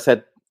together. So I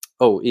said,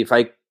 oh, if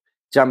I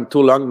jump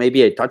too long,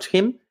 maybe I touch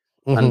him,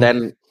 and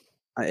then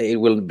it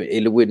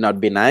would not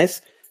be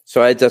nice.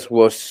 So I just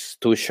was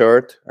too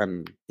short,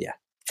 and yeah,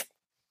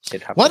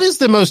 it happened. What is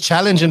the most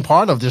challenging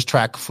part of this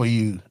track for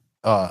you?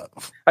 I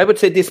would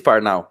say this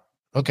part now.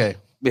 Okay,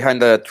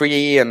 behind the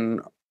tree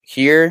and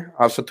here,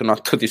 also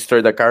not to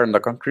destroy the car on the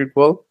concrete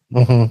wall.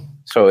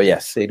 So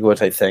yes, it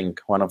was, I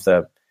think, one of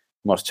the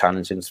most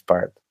challenging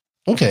part.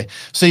 Okay,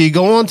 so you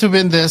go on to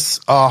win this.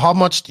 How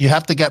much you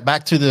have to get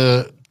back to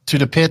the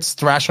pits,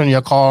 thrash on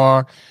your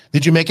car?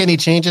 Did you make any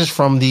changes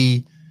from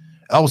the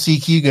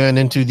LCQ going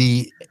into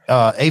the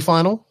A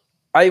final?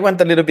 I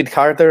went a little bit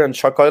harder on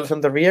shock oils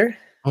on the rear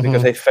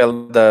because I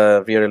felt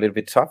the rear a little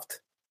bit soft.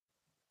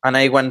 And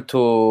I went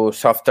to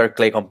softer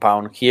clay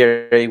compound.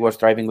 Here I was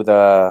driving with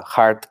a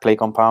hard clay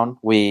compound.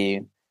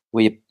 We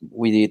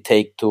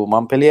take to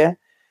Montpellier,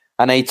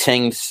 and I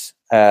changed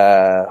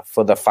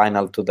for the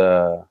final to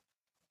the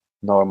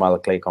normal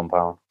clay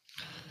compound.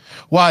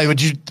 Why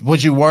would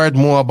you worried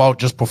more about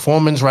just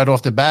performance right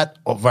off the bat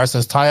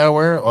versus tire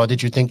wear, or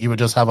did you think you would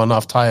just have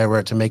enough tire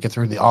wear to make it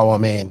through the hour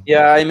main?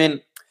 Yeah, I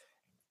mean,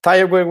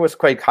 tire wear was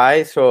quite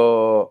high,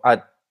 so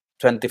at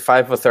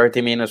 25 or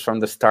 30 minutes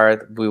from the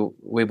start,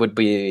 we would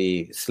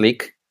be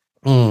slick,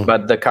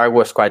 but the car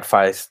was quite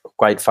fast,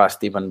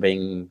 even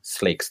being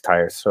slick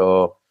tires.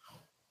 So,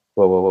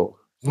 whoa!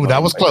 Ooh,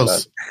 that was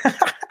close.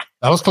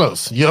 That was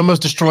close. You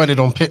almost destroyed it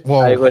on pit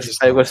wall. I was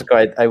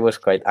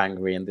quite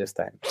angry in this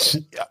time.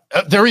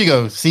 There we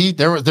go. See,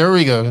 there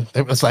we go.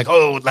 It was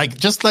like,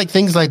 just like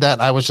things like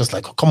that. I was just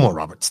like, oh, come on,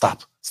 Robert,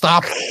 stop.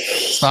 All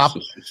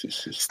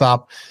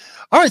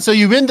right, so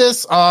you win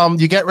this.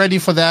 You get ready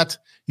for that.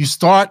 You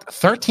start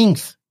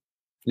 13th.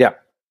 Yeah,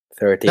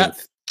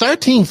 13th.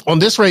 13th on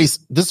this race.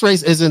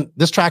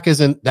 This track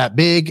isn't that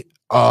big.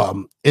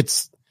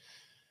 It's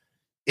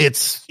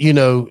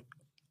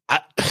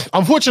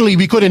unfortunately,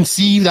 we couldn't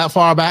see that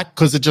far back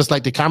because it just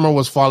like the camera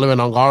was following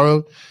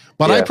Ongaro.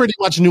 But I pretty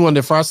much knew on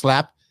the first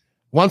lap,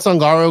 once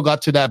Ongaro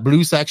got to that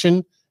blue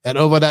section and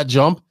over that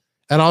jump,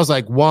 and I was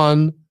like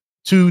 1,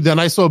 2. Then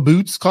I saw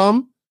Boots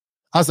come.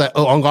 I was like,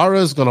 oh, Ongaro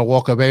is gonna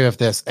walk away with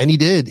this, and he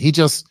did. He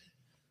just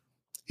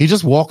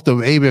walked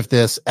away with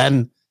this,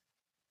 and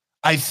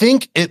I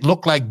think it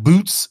looked like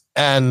Boots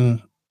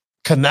and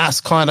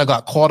Canas kind of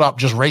got caught up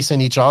just racing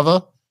each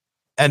other,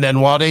 and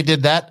then while they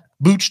did that,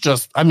 Boots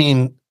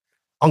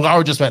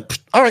Ongaro just went,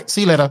 all right,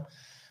 see you later.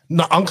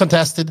 No,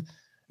 uncontested.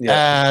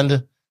 Yeah.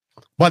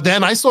 But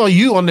then I saw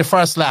you on the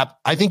first lap.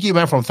 I think you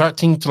went from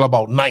 13th to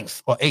about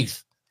 9th or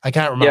 8th. I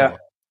can't remember.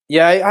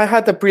 Yeah, I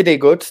had a pretty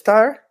good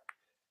start.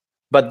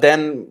 But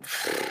then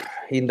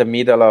in the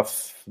middle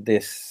of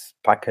this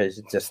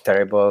package, just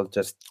terrible.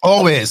 Just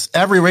always.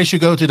 Every race you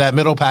go to, that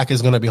middle pack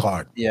is going to be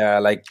hard. Yeah,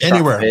 like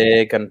anywhere.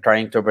 Traffic and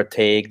trying to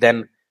overtake.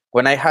 Then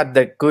when I had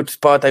the good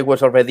spot, I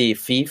was already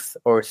 5th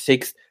or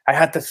 6th. I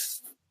had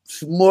this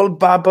small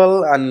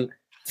bubble and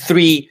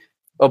 3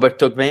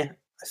 overtook me. I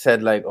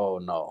said like, oh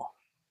no.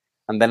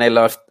 And then I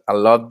lost a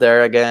lot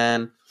there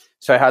again.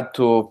 So I had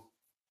to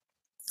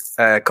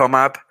come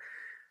up.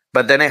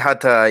 But then I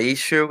had an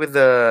issue with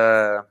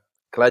the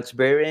clutch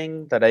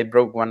bearing, that I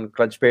broke one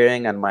clutch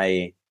bearing and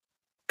my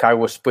car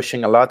was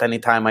pushing a lot.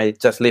 Anytime I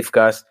just lift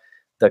gas,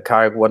 the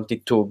car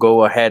wanted to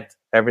go ahead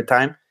every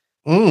time.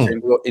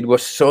 So it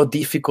was so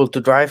difficult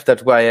to drive.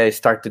 That's why I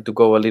started to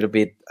go a little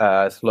bit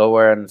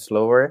slower and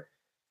slower.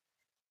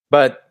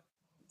 But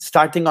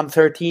starting on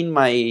 13,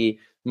 my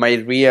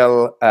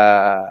real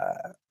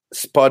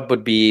spot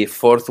would be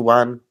 4th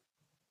one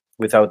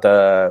without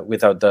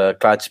the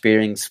clutch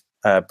bearings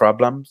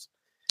problems.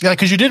 Yeah,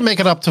 because you did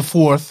make it up to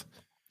 4th.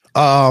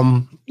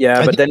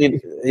 But then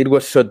it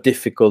was so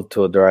difficult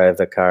to drive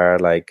the car,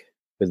 like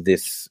with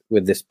this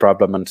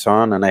problem and so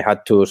on. And I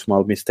had 2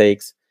 small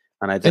mistakes,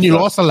 and you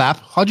lost a lap.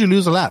 How'd you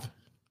lose a lap?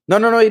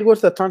 No. It was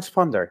the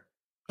transponder.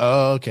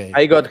 Oh, okay.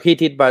 I got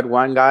hit by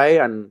one guy,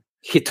 and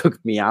he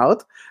took me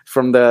out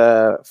from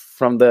the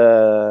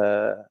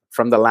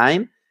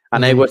line,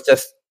 and I was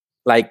just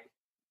like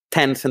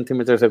 10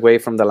 centimeters away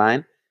from the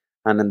line,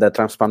 and then the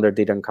transponder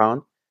didn't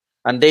count,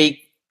 and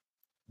they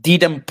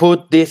didn't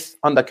put this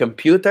on the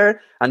computer,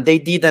 and they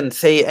didn't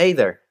say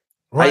either.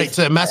 Right,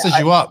 so it messes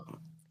you up.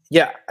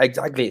 Yeah,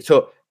 exactly.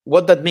 So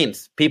what that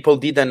means, people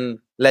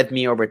didn't let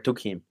me overtook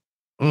him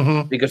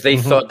because they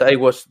thought I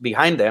was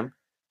behind them.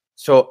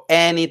 So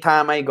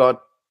anytime I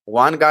got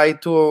one guy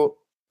to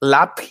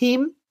lap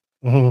him,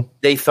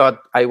 they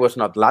thought I was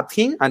not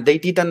lapping, and they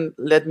didn't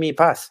let me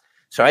pass.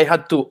 So I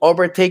had to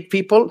overtake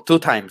people 2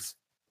 times.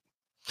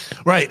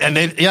 Right. And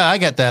I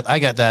get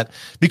that.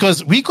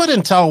 Because we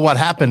couldn't tell what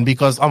happened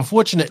because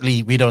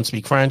unfortunately we don't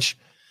speak French,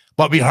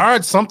 but we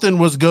heard something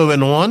was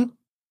going on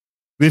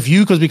with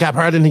you because we kept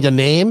hearing your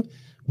name.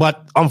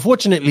 But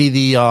unfortunately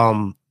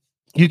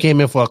you came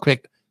in for a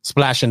quick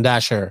splash and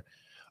dash here.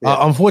 Yeah.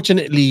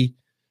 Unfortunately,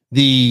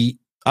 the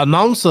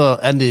announcer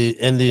and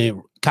the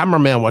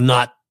cameraman were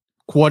not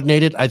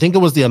coordinated. I think it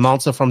was the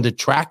announcer from the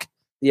track.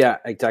 Yeah,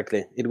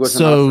 exactly. It was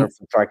an announcer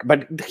from the track.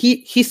 But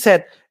he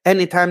said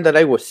anytime that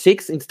I was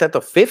 6th instead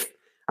of 5th.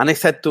 And I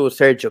said to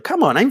Sergio,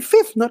 come on, I'm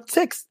 5th, not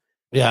 6th.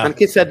 Yeah. And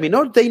he said me,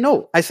 no, they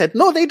know. I said,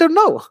 no, they don't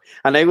know.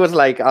 And I was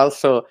like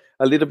also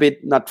a little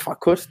bit not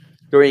focused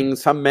during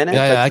some minutes.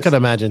 Yeah, I could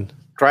imagine.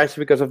 Crashed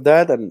because of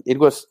that. And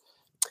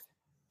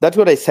that's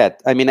what I said.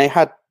 I mean, I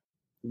had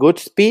good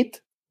speed.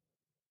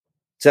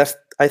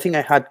 I think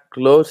I had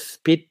close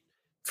speed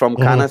from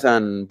Canas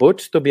and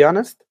Butch, to be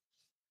honest.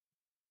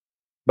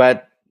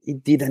 But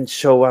it didn't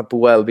show up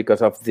well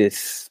because of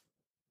these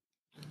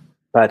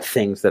bad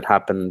things that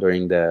happened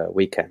during the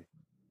weekend.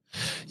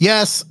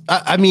 Yes.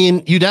 I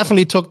mean, you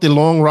definitely took the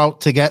long route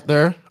to get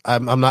there.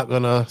 I'm not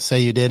going to say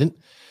you didn't.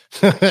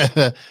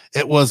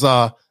 It was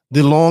the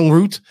long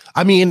route.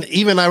 I mean,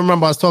 even I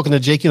remember I was talking to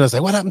Jake and I was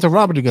like, what happened to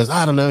Robert? He goes,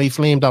 I don't know. He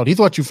flamed out. He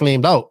thought you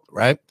flamed out,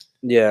 right?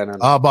 Yeah.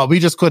 No. But we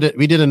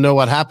didn't know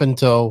what happened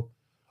till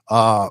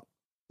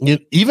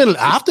even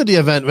after the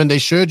event when they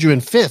showed you in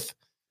 5th.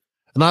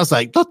 And I was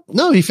like,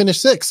 no, he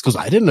finished 6th because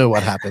I didn't know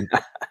what happened.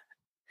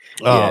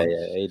 But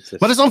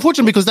it's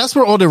unfortunate because that's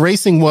where all the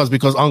racing was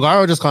because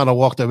Ongaro just kind of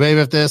walked away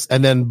with this.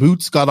 And then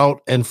Boots got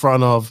out in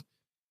front of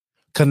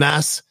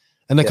Canas.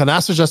 And then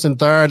Canas was just in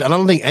 3rd. And I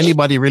don't think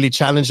anybody really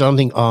challenged. I don't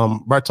think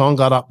Berton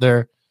got up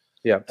there.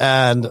 Yeah.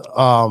 And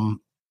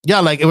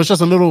it was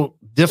just a little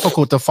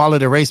difficult to follow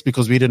the race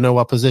because we didn't know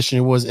what position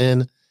he was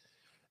in.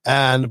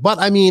 But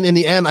I mean, in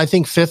the end, I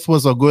think 5th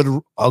was a good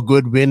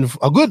win.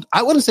 I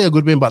wouldn't say a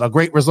good win, but a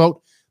great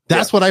result.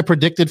 That's what I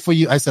predicted for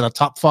you. I said a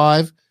top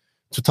 5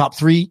 to top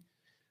 3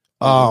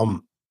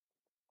 for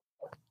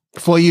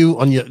you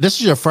this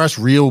is your first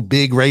real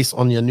big race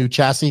on your new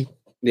chassis.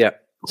 Yeah.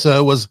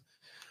 So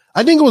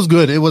I think it was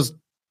good.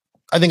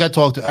 I think I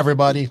talked to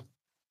everybody,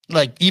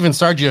 like even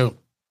Sergio.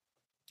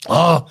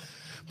 Oh,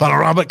 but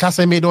Robert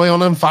casi me doy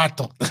un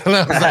infarto. And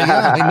I was like,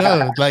 yeah, I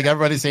know. Like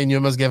everybody's saying you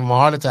must give him a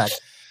heart attack.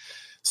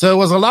 So it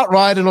was a lot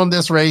riding on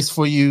this race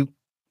for you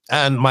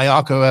and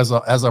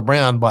Mayako as a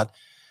brand. But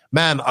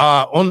man,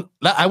 I want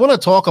to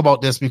talk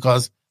about this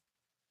because,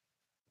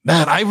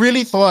 man, I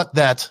really thought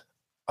that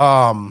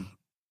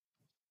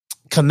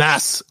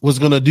Canas was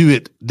going to do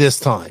it this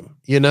time.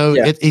 You know,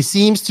 it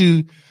seems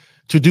to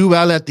do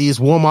well at these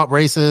warm-up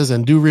races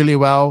and do really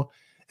well.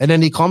 And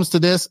then he comes to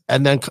this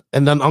and then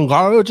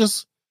Ongaro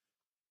just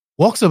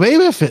walks away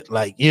with it.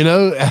 Like, you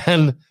know,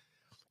 and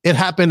it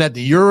happened at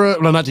the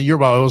Euro. No, not the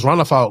Euro. It was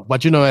runabout.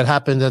 But, you know, it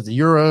happened at the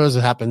Euros.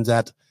 It happened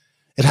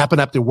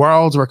at the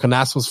Worlds where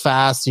Canas was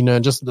fast, you know,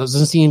 and just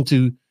doesn't seem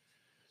to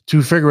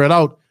figure it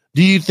out.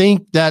 Do you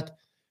think that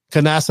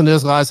Canas and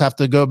those guys have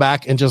to go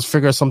back and just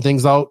figure some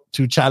things out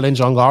to challenge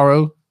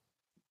Ongaro?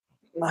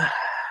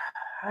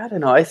 I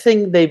don't know. I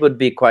think they would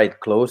be quite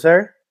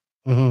closer,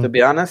 to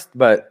be honest.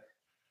 But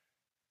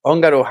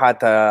Ongaro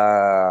had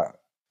a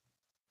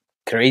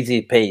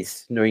crazy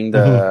pace during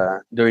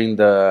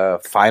the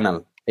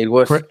final. It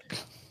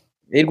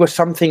was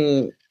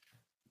something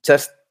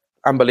just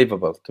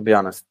unbelievable, to be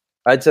honest.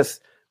 I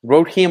just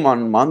wrote him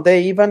on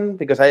Monday even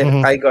because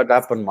I got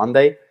up on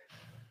Monday,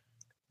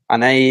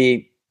 and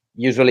I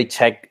usually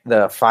check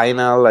the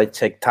final. I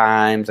check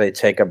times. I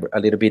check a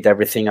little bit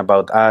everything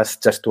about us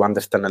just to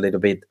understand a little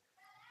bit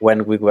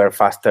when we were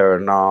faster or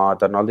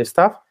not and all this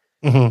stuff.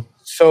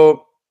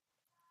 So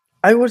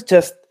I was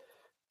just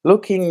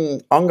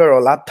looking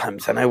Ongaro lap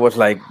times, and I was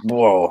like,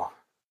 whoa,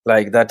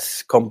 like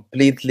that's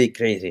completely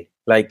crazy.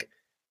 Like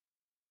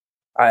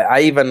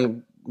I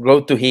even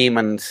wrote to him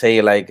and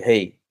say like,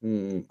 hey,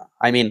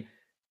 I mean,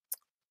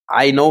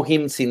 I know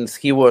him since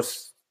he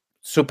was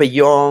super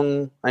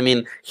young. I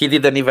mean, he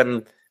didn't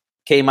even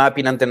came up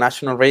in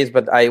international race,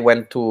 but I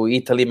went to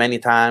Italy many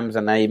times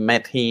and I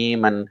met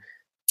him and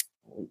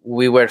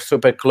we were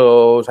super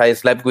close. I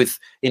slept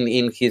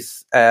in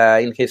his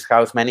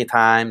house many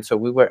times, so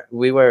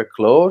we were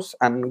close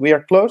and we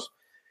are close.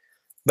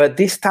 But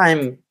this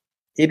time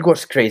it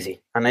was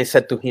crazy, and I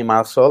said to him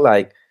also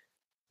like,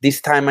 this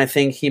time I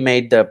think he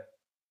made the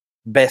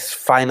best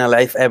final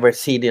I've ever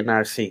seen in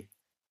RC.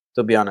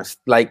 To be honest,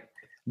 like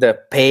the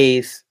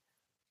pace,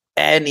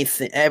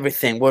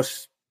 everything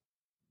was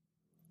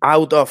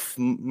out of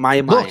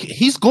my mind. Look,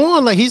 he's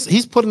gone. Like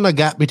he's putting a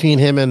gap between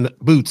him and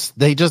Boots.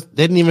 They just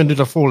didn't even do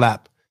the full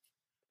lap.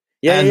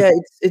 Yeah.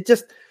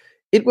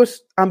 It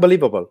was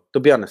unbelievable, to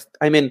be honest.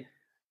 I mean,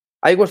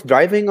 I was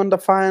driving on the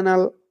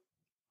final.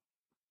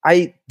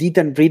 I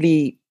didn't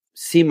really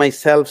see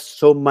myself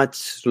so much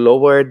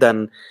slower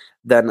than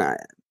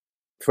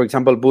for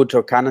example, Boots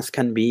or Canas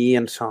can be,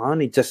 and so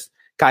on. It just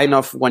kind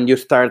of when you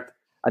start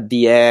at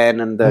the end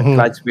and the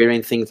clutch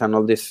bearing things and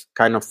all these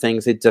kind of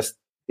things, it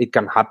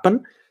can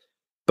happen.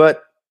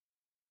 But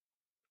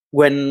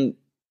when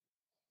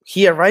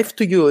he arrived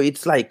to you,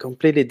 it's like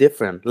completely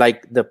different.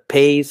 Like the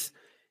pace,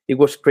 it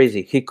was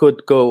crazy. He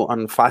could go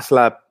on fast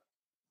lap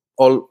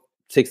all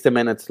 60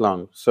 minutes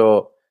long.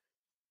 So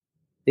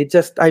it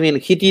just, I mean,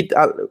 he did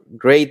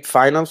great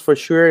finals for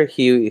sure.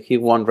 He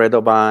won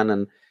Redoban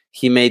and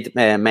he made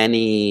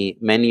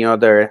many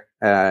other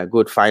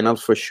good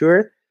finals for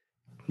sure.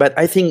 But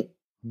I think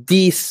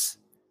this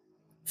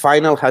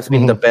final has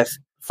been the best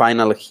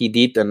final he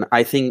did, and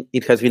I think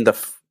it has been the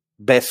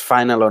best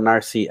final on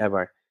RC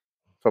ever.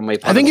 From my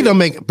point I think of he'll view.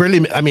 make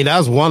brilliant. I mean, that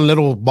was one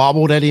little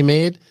bobble that he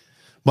made,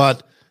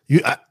 but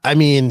I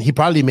mean, he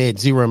probably made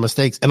zero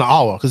mistakes in an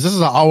hour because this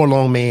is an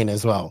hour-long main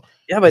as well.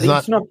 Yeah, but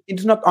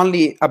it's not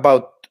only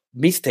about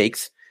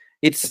mistakes;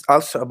 it's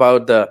also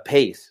about the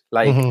pace.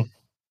 Like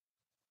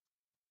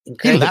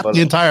he lapped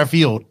the entire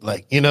field,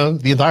 like the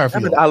entire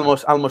field,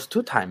 but almost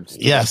 2 times.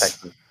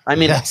 Yes, I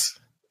mean,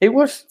 it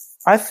was.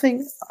 I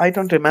think I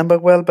don't remember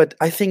well, but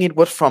I think it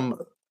was from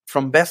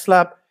best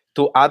lap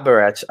to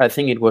average. I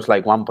think it was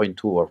like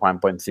 1.2 or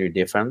 1.3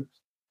 different.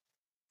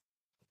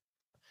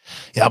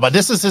 Yeah, but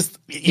this is his.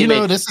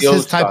 This is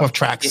his type of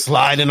track,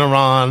 sliding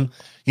around.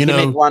 He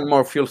made one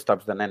more fuel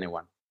stops than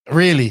anyone.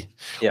 Really?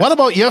 Yeah. What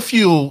about your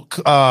fuel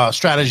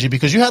strategy?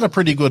 Because you had a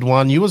pretty good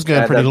one. You was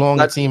going pretty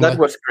long. It seemed that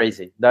was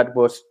crazy. That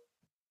was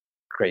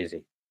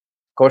crazy.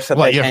 Corsa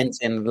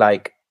engine,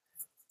 like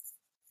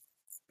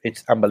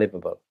it's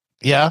unbelievable.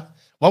 Yeah.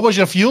 What was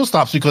your fuel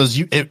stops? Because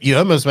you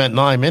almost went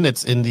 9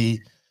 minutes in the.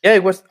 Yeah,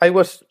 it was. I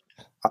was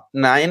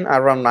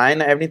around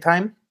 9 every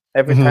time.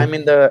 Every time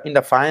in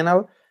the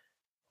final,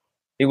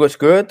 it was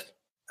good.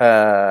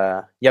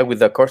 With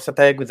the Corsa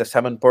Tech, with the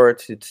 7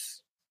 ports,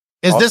 it's.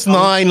 Is this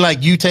 9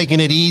 like you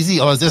taking it easy,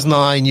 or is this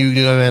 9 you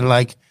doing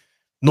like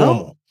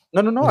normal?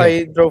 No.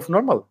 Okay. I drove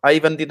normal. I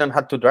even didn't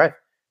have to drive.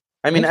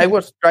 I mean, I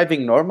was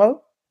driving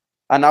normal,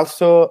 and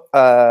also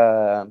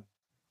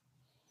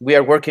we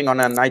are working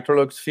on a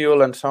Nitrolux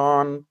fuel and so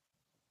on,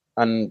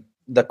 and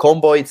the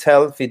combo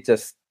itself is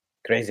just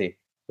crazy.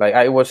 Like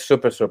I was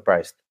super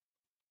surprised,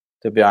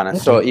 to be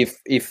honest. So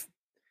if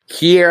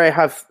here I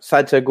have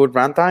such a good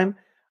runtime,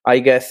 I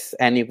guess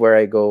anywhere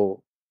I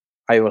go,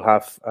 I will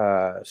have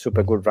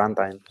super good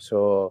runtime.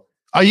 So,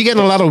 are you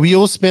getting a lot of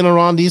wheel spin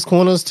around these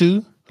corners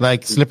too?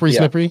 Like slippery?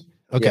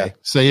 Okay, yeah.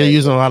 So you're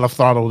using a lot of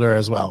throttle there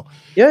as well.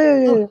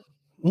 Yeah.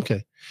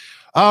 Okay.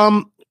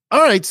 All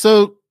right.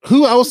 So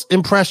who else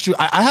impressed you?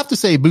 I have to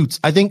say Boots.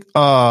 I think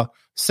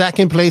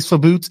second place for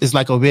Boots is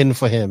like a win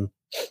for him.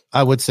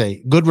 I would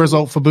say good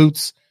result for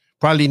Boots.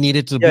 Probably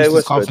needed to boost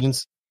his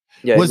confidence.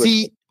 Good.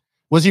 Yeah,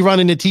 was he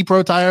running the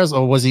T-Pro tires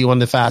or was he on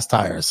the fast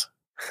tires?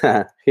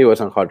 He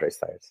was on hard race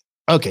tires.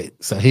 Okay,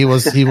 so he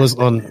was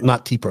on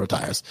not T-Pro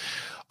tires.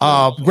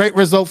 Great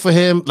result for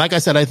him. Like I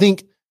said, I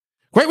think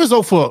great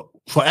result for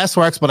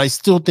SRX, but I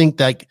still think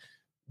that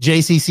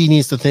JCC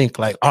needs to think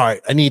like, all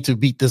right, I need to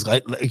beat this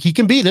guy. Like, he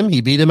can beat him.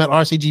 He beat him at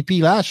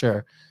RCGP last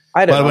year.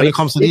 I don't know. When it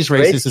comes to these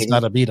races, it's got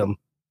to beat him.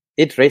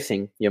 It's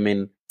racing. You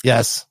mean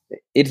Yes.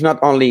 It's not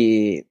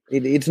only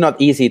it's not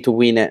easy to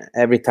win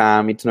every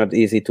time. It's not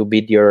easy to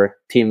beat your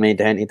teammate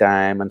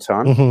anytime and so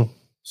on. Mm-hmm.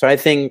 So I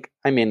think,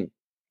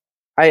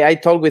 I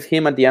talked with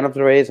him at the end of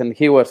the race, and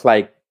he was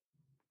like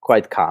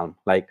quite calm.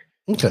 Like,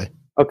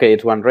 Okay,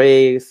 it's one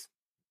race.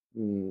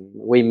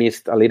 We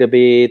missed a little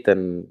bit,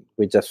 and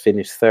we just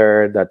finished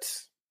third.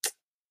 That's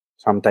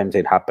sometimes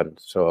it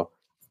happens. So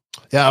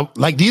yeah,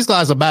 like these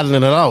guys are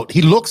battling it out.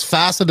 He looks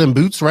faster than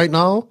Boots right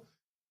now.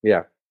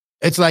 yeah.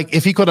 It's like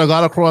if he could have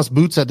got across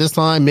Boots at this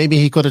time, maybe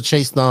he could have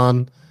chased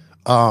on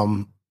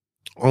Ongaro,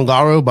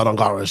 but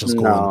Ongaro is just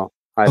going. No,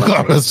 I don't think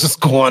Ongaro is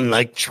just going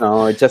like.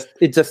 No, it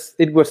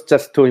was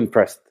just too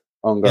impressed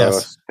on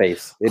Ongaro's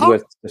pace. It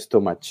was just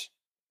too much.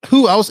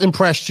 Who else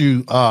impressed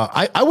you?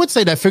 I would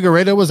say that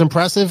Figueiredo was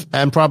impressive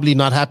and probably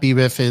not happy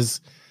with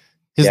his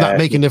not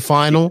making the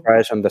final.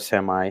 Crash on the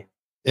semi.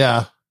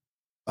 Yeah.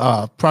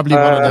 Probably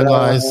one of the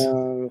guys.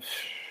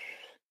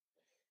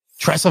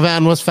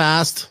 Tresavan was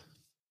fast.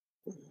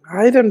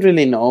 I don't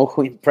really know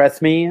who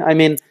impressed me. I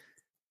mean,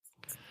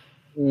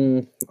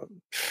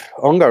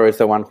 Ongaro is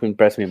the one who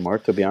impressed me more,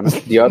 to be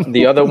honest.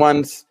 The other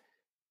ones,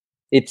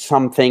 it's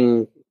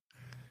something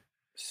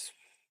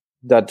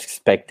that's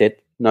expected.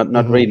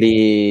 Not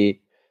really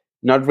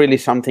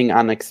something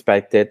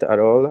unexpected at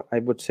all, I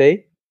would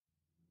say.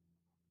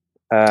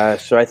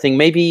 So I think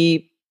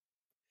maybe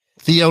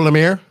Theo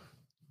Lemire.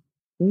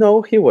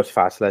 No, he was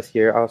fast last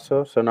year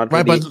also, so not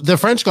right. really. But the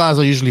French guys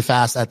are usually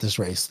fast at this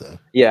race, though.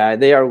 Yeah,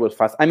 they are always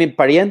fast. I mean,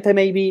 Pariente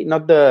maybe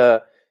not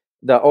the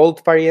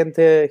old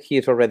Pariente. He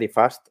is already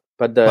fast,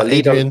 but the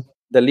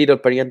little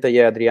Pariente,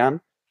 Adrian.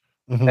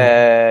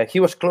 He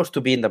was close to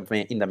being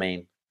in the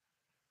main.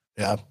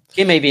 Yeah,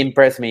 he maybe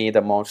impressed me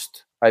the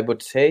most, I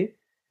would say.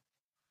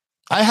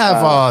 I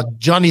have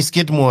Johnny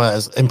Skidmore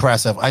as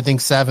impressive. I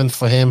think 7th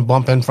for him,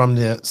 bumping from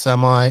the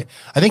semi.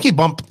 I think he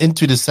bumped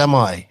into the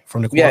semi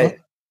from the quarter. Yeah.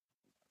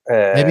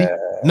 Maybe?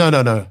 No.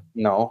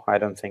 No, I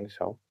don't think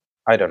so.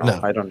 I don't know.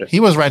 No. I don't. He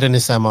was right in the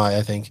semi,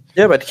 I think.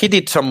 Yeah, but he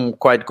did some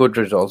quite good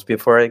results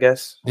before, I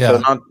guess. Yeah.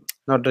 So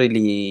not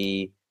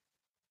really.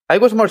 I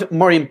was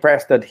more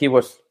impressed that he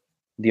was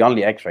the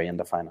only X-ray in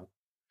the final.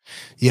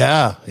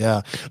 Yeah.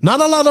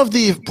 Not a lot of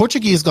the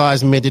Portuguese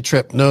guys made the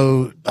trip.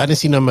 No, I didn't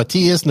see no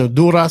Matias, no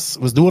Duras.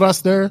 Was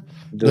Duras there?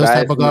 Those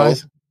type of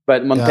guys. No.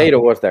 But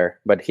Monteiro was there,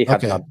 but he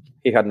had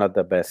not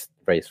the best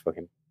race for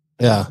him.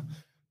 Yeah.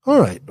 All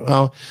right.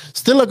 Well,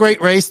 still a great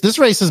race. This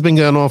race has been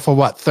going on for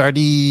what, a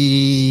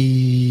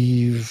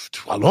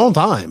long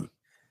time.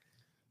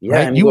 Yeah,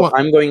 right?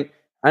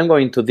 I'm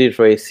going to this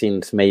race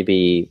since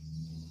maybe,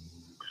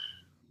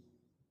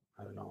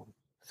 I don't know,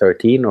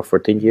 13 or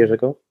 14 years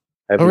ago.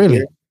 Oh, really?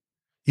 Year.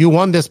 You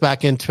won this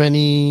back in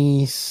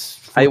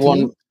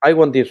 2014? I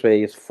won this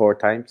race 4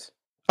 times.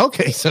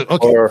 Okay,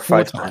 or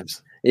 5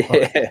 times. Yeah.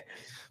 Right.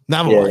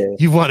 Never mind.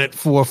 You won it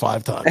 4 or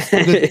 5 times.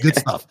 Good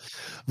stuff.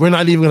 We're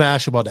not even going to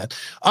ask you about that.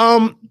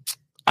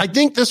 I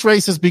think this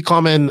race is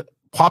becoming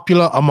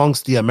popular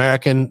amongst the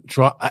American.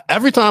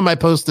 Every time I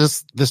post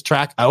this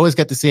track, I always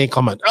get the same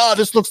comment. Oh,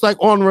 this looks like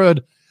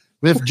on-road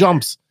with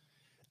jumps.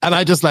 And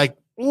I just like,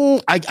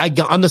 I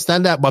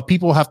understand that, but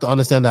people have to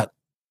understand that.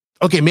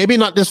 Okay, maybe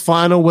not this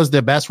final was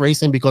their best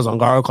racing because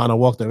Ongaro kind of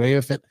walked away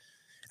with it.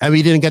 And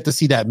we didn't get to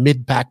see that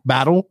mid-pack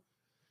battle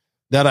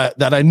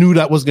that I knew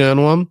that was going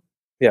on.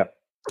 Yeah.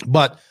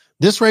 But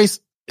this race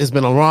has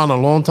been around a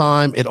long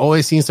time. It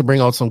always seems to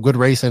bring out some good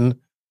racing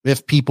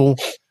with people.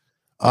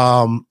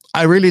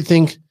 I really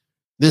think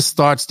this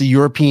starts the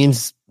European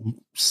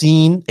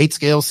scene,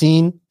 8-scale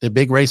scene, the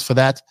big race for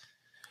that.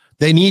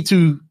 They need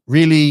to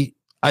really,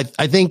 I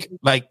think,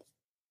 like,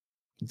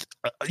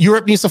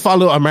 Europe needs to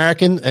follow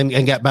American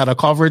and get better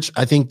coverage.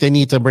 I think they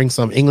need to bring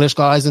some English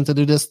guys in to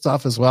do this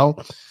stuff as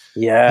well.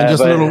 Yeah, and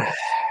just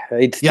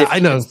I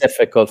know it's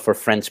difficult for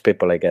French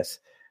people, I guess.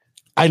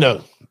 I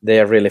know. They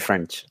are really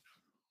French.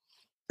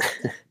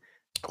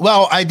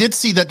 Well, I did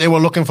see that they were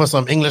looking for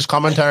some English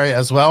commentary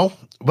as well,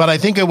 but I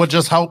think it would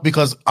just help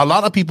because a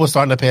lot of people are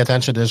starting to pay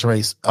attention to this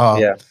race.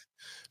 Yeah.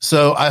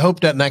 So I hope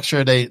that next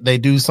year they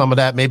do some of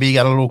that. Maybe you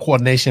got a little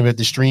coordination with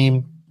the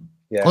stream.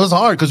 Yeah. It was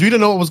hard because we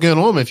didn't know what was going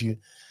on with you.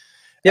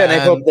 Yeah, and I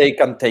hope they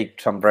can take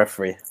some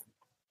referee.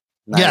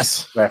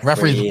 Yes,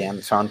 referee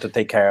and so on to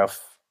take care of.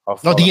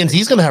 No,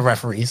 DNZ's going to have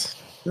referees.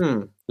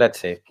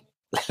 Let's see.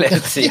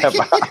 Let's see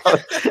about.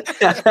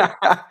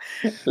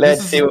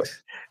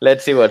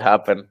 Let's see what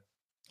happens.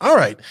 All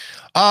right.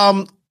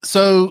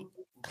 So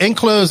in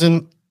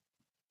closing,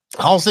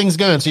 how's things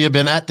going? So you've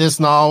been at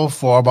this now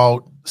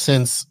for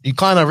since you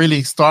kind of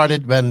really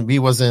started when we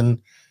was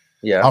in.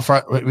 Yeah.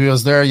 We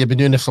was there. You've been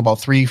doing this for about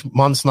 3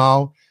 months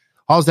now.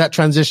 How's that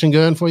transition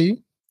going for you?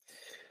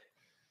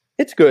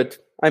 It's good.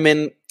 I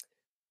mean,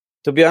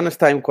 to be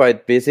honest, I'm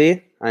quite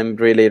busy. I'm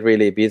really,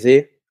 really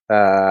busy.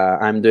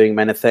 I'm doing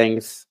many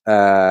things.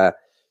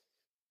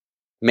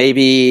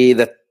 Maybe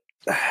that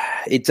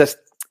it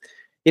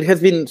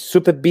has been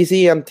super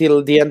busy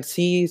until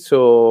DNC,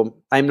 so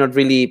I'm not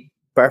really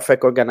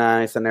perfect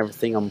organized and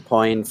everything on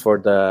point for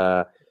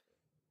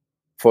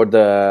for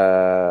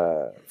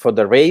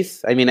the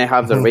race. I mean, I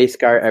have the race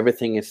car,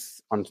 everything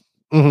is on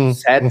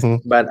set,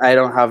 but I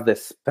don't have the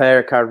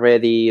spare car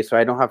ready, so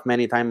I don't have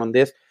many time on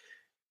this.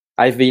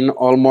 I've been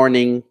all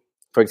morning,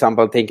 for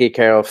example, taking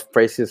care of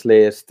prices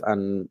list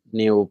and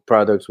new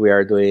products we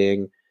are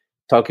doing,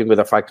 talking with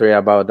the factory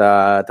about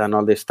that and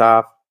all this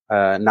stuff.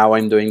 Now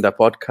I'm doing the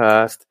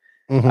podcast.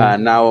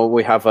 Now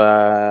we have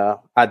a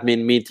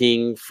admin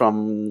meeting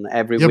from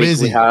every week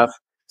busy. we have.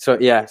 So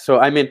yeah, so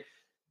I mean,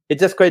 it's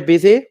just quite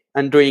busy.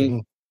 And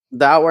during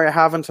the hour I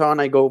have and so on,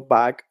 I go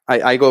back.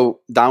 I go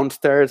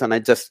downstairs and I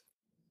just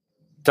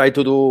try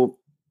to do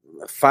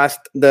fast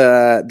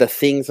the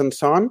things and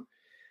so on.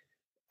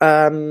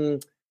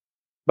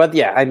 But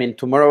yeah, I mean,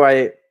 tomorrow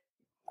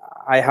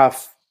I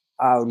have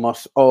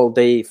almost all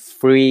day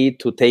free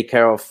to take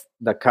care of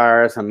the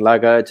cars and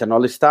luggage and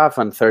all this stuff.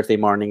 And Thursday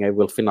morning I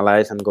will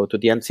finalize and go to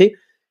DNC.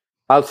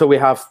 Also, we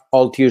have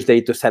all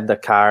Tuesday to set the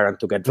car and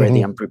to get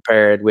ready and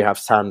prepared. We have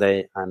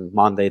Sunday and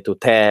Monday to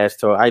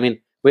test. So, I mean,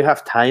 we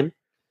have time.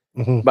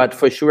 But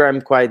for sure,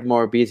 I'm quite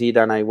more busy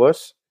than I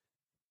was.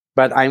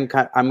 But I'm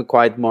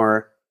quite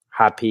more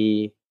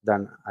happy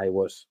than I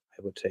was,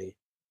 I would say.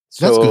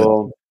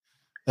 So,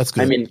 That's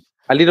good. I mean,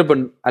 a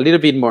little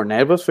bit more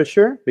nervous for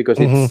sure, because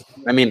it's,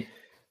 I mean,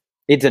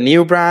 it's a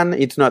new brand.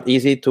 It's not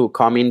easy to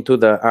come into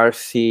the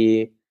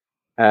RC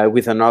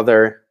with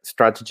another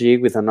strategy,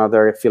 with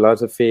another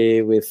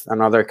philosophy, with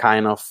another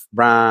kind of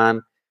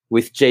brand,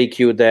 with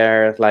JQ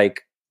there.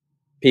 Like,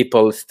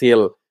 people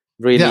still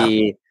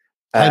really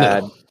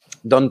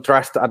don't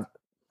trust at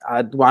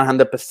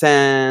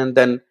 100%.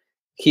 And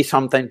he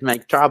sometimes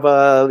make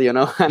trouble, and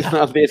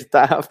all this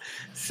stuff.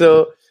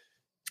 So,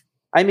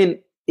 I mean,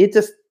 it's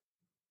just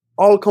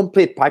all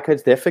complete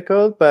package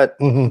difficult, but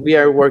we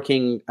are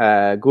working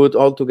good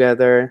all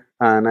together.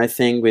 And I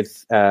think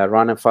with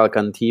Ron and Falk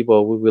and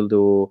Thibaut, we will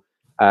do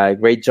a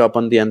great job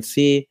on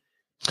DNC.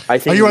 I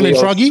think. Are you running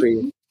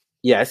Truggy?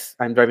 Yes,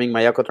 I'm driving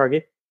my Yako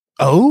Truggy.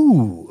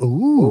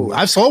 Oh,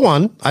 I saw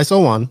one.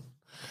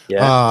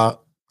 Yeah.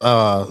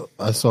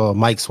 I saw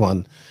Mike's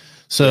one.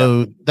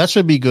 So that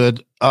should be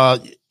good.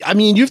 I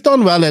mean, you've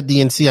done well at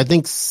DNC. I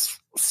think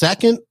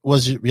second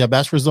was your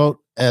best result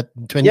at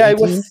 2018. Yeah,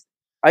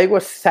 I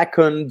was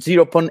second,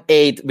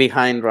 0.8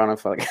 behind Ron and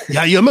Falk.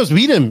 Yeah, you almost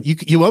beat him.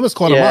 You almost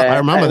caught him up. I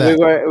remember that.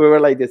 We were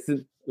like this.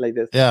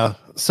 Yeah.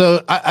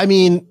 So I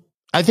mean,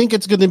 I think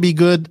it's going to be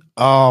good.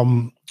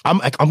 I'm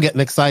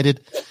getting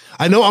excited.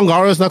 I know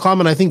Angaro's not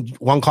coming. I think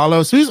Juan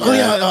Carlos. Who's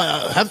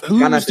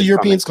the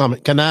Europeans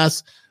coming?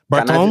 Canas,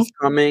 Berton is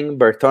coming.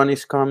 Berton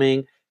is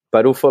coming.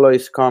 Barufalo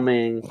is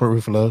coming.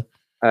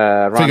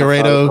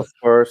 Figueiredo, of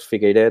course.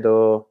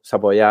 Figueiredo,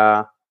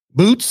 Saboya.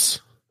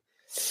 Boots.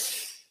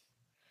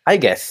 I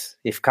guess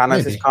if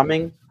Canas is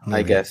coming,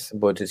 I guess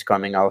Boots is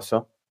coming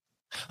also.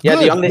 Yeah,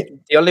 good.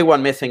 The only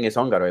one missing is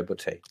Ongaro, I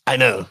would say. I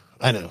know.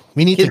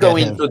 We need He's to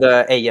going to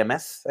the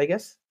AMS, I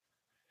guess.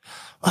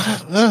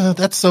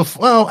 That's so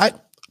well. I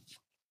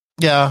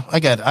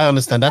get it. I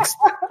understand.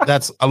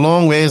 That's a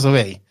long ways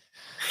away.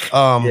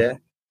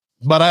 But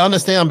I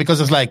understand, because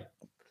it's like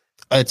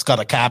it's got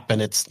a cap and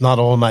it's not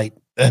all night,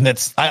 and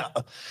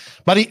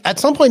but at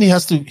some point he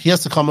has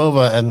to come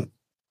over and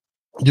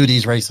do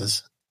these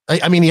races.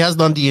 I mean, he has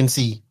done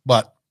DNC,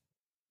 but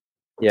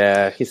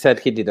yeah, he said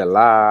he did a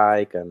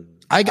like, and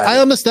I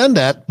understand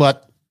that,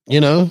 but I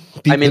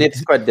mean,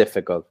 it's quite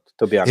difficult,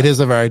 to be honest. It is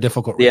a very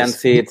difficult race.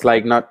 DNC, it's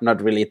like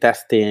not really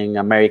testing.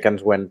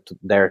 Americans went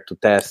there to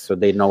test, so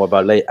they know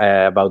about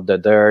the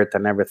dirt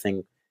and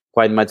everything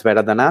quite much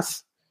better than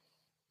us.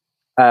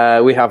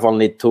 We have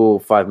only 2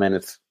 5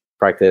 minutes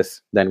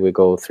practice, then we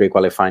go 3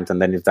 qualifying,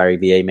 and then it's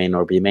directly A main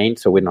or B main,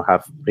 so we don't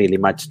have really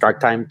much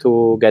track time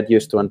to get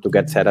used to and to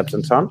get setups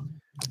and so on.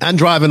 And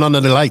driving under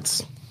the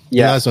lights.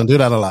 Yeah. You guys don't do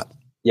that a lot.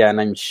 Yeah, and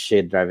I'm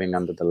shit driving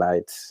under the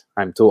lights.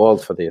 I'm too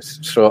old for this.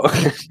 So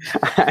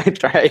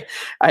I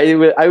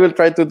will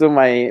try to do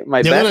my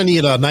best. You're gonna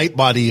need a night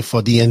body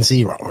for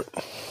DNC, Robert.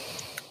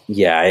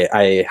 Yeah,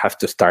 I have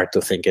to start to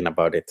thinking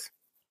about it.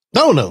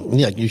 No.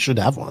 Yeah, you should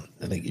have one.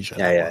 I think you should.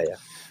 Yeah.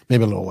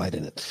 Maybe a little white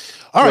in it.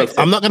 All right.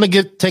 I'm not gonna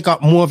take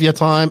up more of your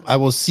time. I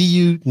will see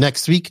you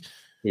next week.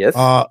 Yes.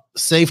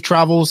 Safe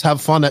travels.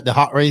 Have fun at the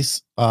hot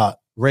race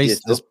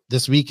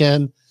this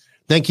weekend.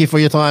 Thank you for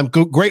your time.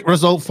 Great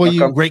result for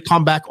you. Great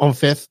comeback on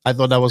 5th. I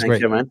thought that was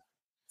great. Thank you, man.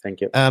 Thank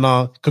you. And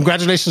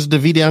congratulations to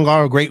Vidi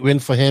Angaro. Great win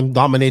for him.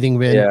 Dominating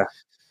win. Yeah.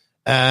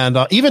 And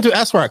even to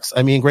S-Works.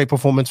 I mean, great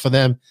performance for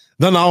them.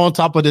 Then now on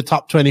top of the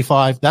top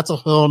 25. That's a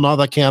whole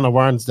nother can of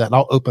worms that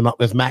I'll open up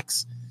with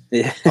Max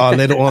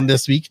later on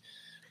this week.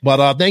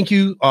 But thank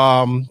you.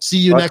 See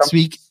you next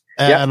week.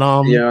 And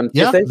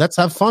let's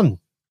have fun.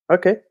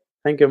 Okay.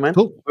 Thank you, man.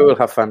 Cool. We will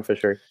have fun for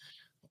sure.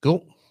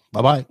 Cool.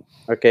 Bye-bye.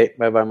 Okay.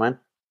 Bye-bye, man.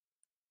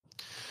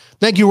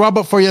 Thank you,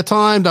 Robert, for your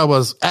time. That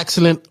was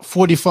excellent.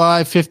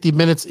 45, 50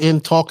 minutes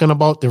in talking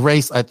about the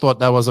race. I thought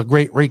that was a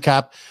great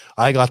recap.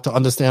 I got to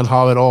understand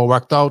how it all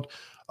worked out.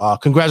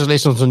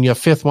 Congratulations on your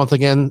 5th once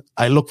again.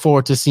 I look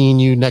forward to seeing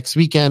you next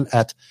week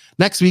at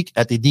the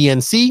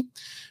DNC.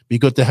 Be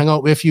good to hang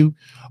out with you.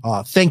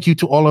 Thank you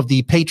to all of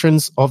the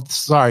patrons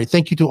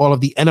thank you to all of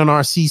the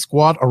NNRC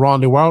squad around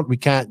the world. We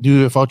can't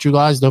do it without you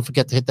guys. Don't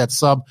forget to hit that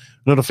sub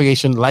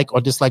notification, like or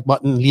dislike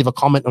button, leave a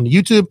comment on the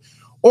YouTube,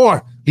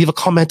 or leave a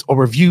comment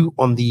or review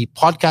on the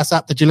podcast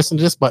app that you listen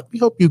to this, but we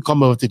hope you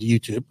come over to the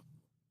YouTube.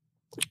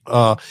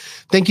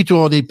 Thank you to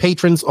all the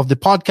patrons of the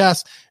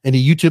podcast and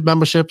the YouTube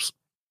memberships.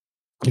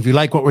 If you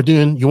like what we're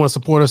doing, you want to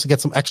support us to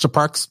get some extra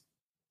perks,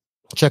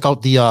 check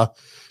out the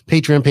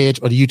Patreon page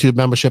or the YouTube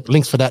membership.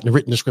 Links for that in the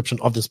written description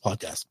of this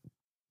podcast.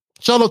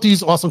 Shout out to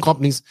these awesome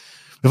companies.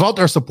 Without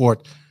their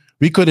support,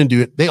 we couldn't do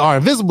it. They are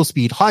Invisible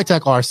Speed, High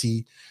Tech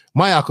RC,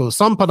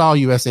 Mayako, Batlle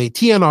USA,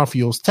 TNR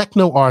Fuels,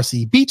 Techno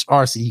RC, Beach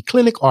RC,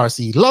 Clinic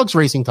RC, Lugs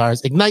Racing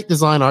Tires, Ignite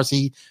Design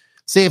RC.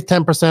 Save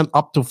 10%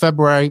 up to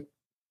February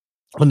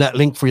on that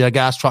link for your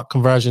gas truck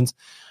conversions.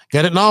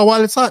 Get it now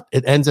while it's hot.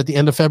 It ends at the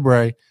end of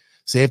February.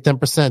 Save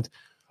 10%.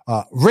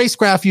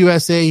 Racecraft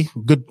USA,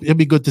 good. It'd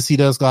be good to see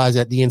those guys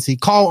at DNC.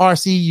 Call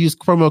RC, use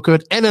promo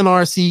code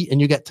NNRC, and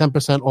you get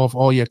 10% off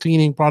all your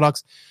cleaning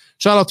products.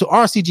 Shout out to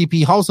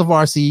RCGP, House of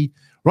RC,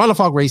 Run of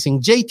Fog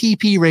Racing,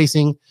 JTP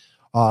Racing.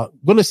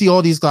 Going to see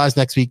all these guys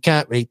next week.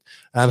 Can't wait.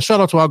 And shout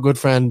out to our good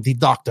friend, the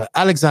Dr.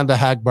 Alexander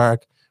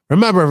Hagberg.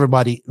 Remember,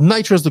 everybody,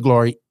 Nitro's the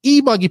glory.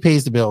 E-Buggy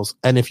pays the bills.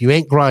 And if you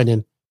ain't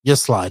grinding, you're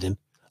sliding.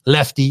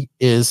 Lefty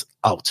is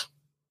out.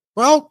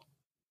 Well,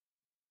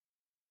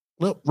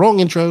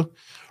 wrong intro.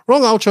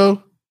 Wrong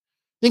outro.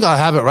 Think I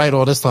have it right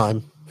all this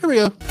time. Here we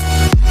go.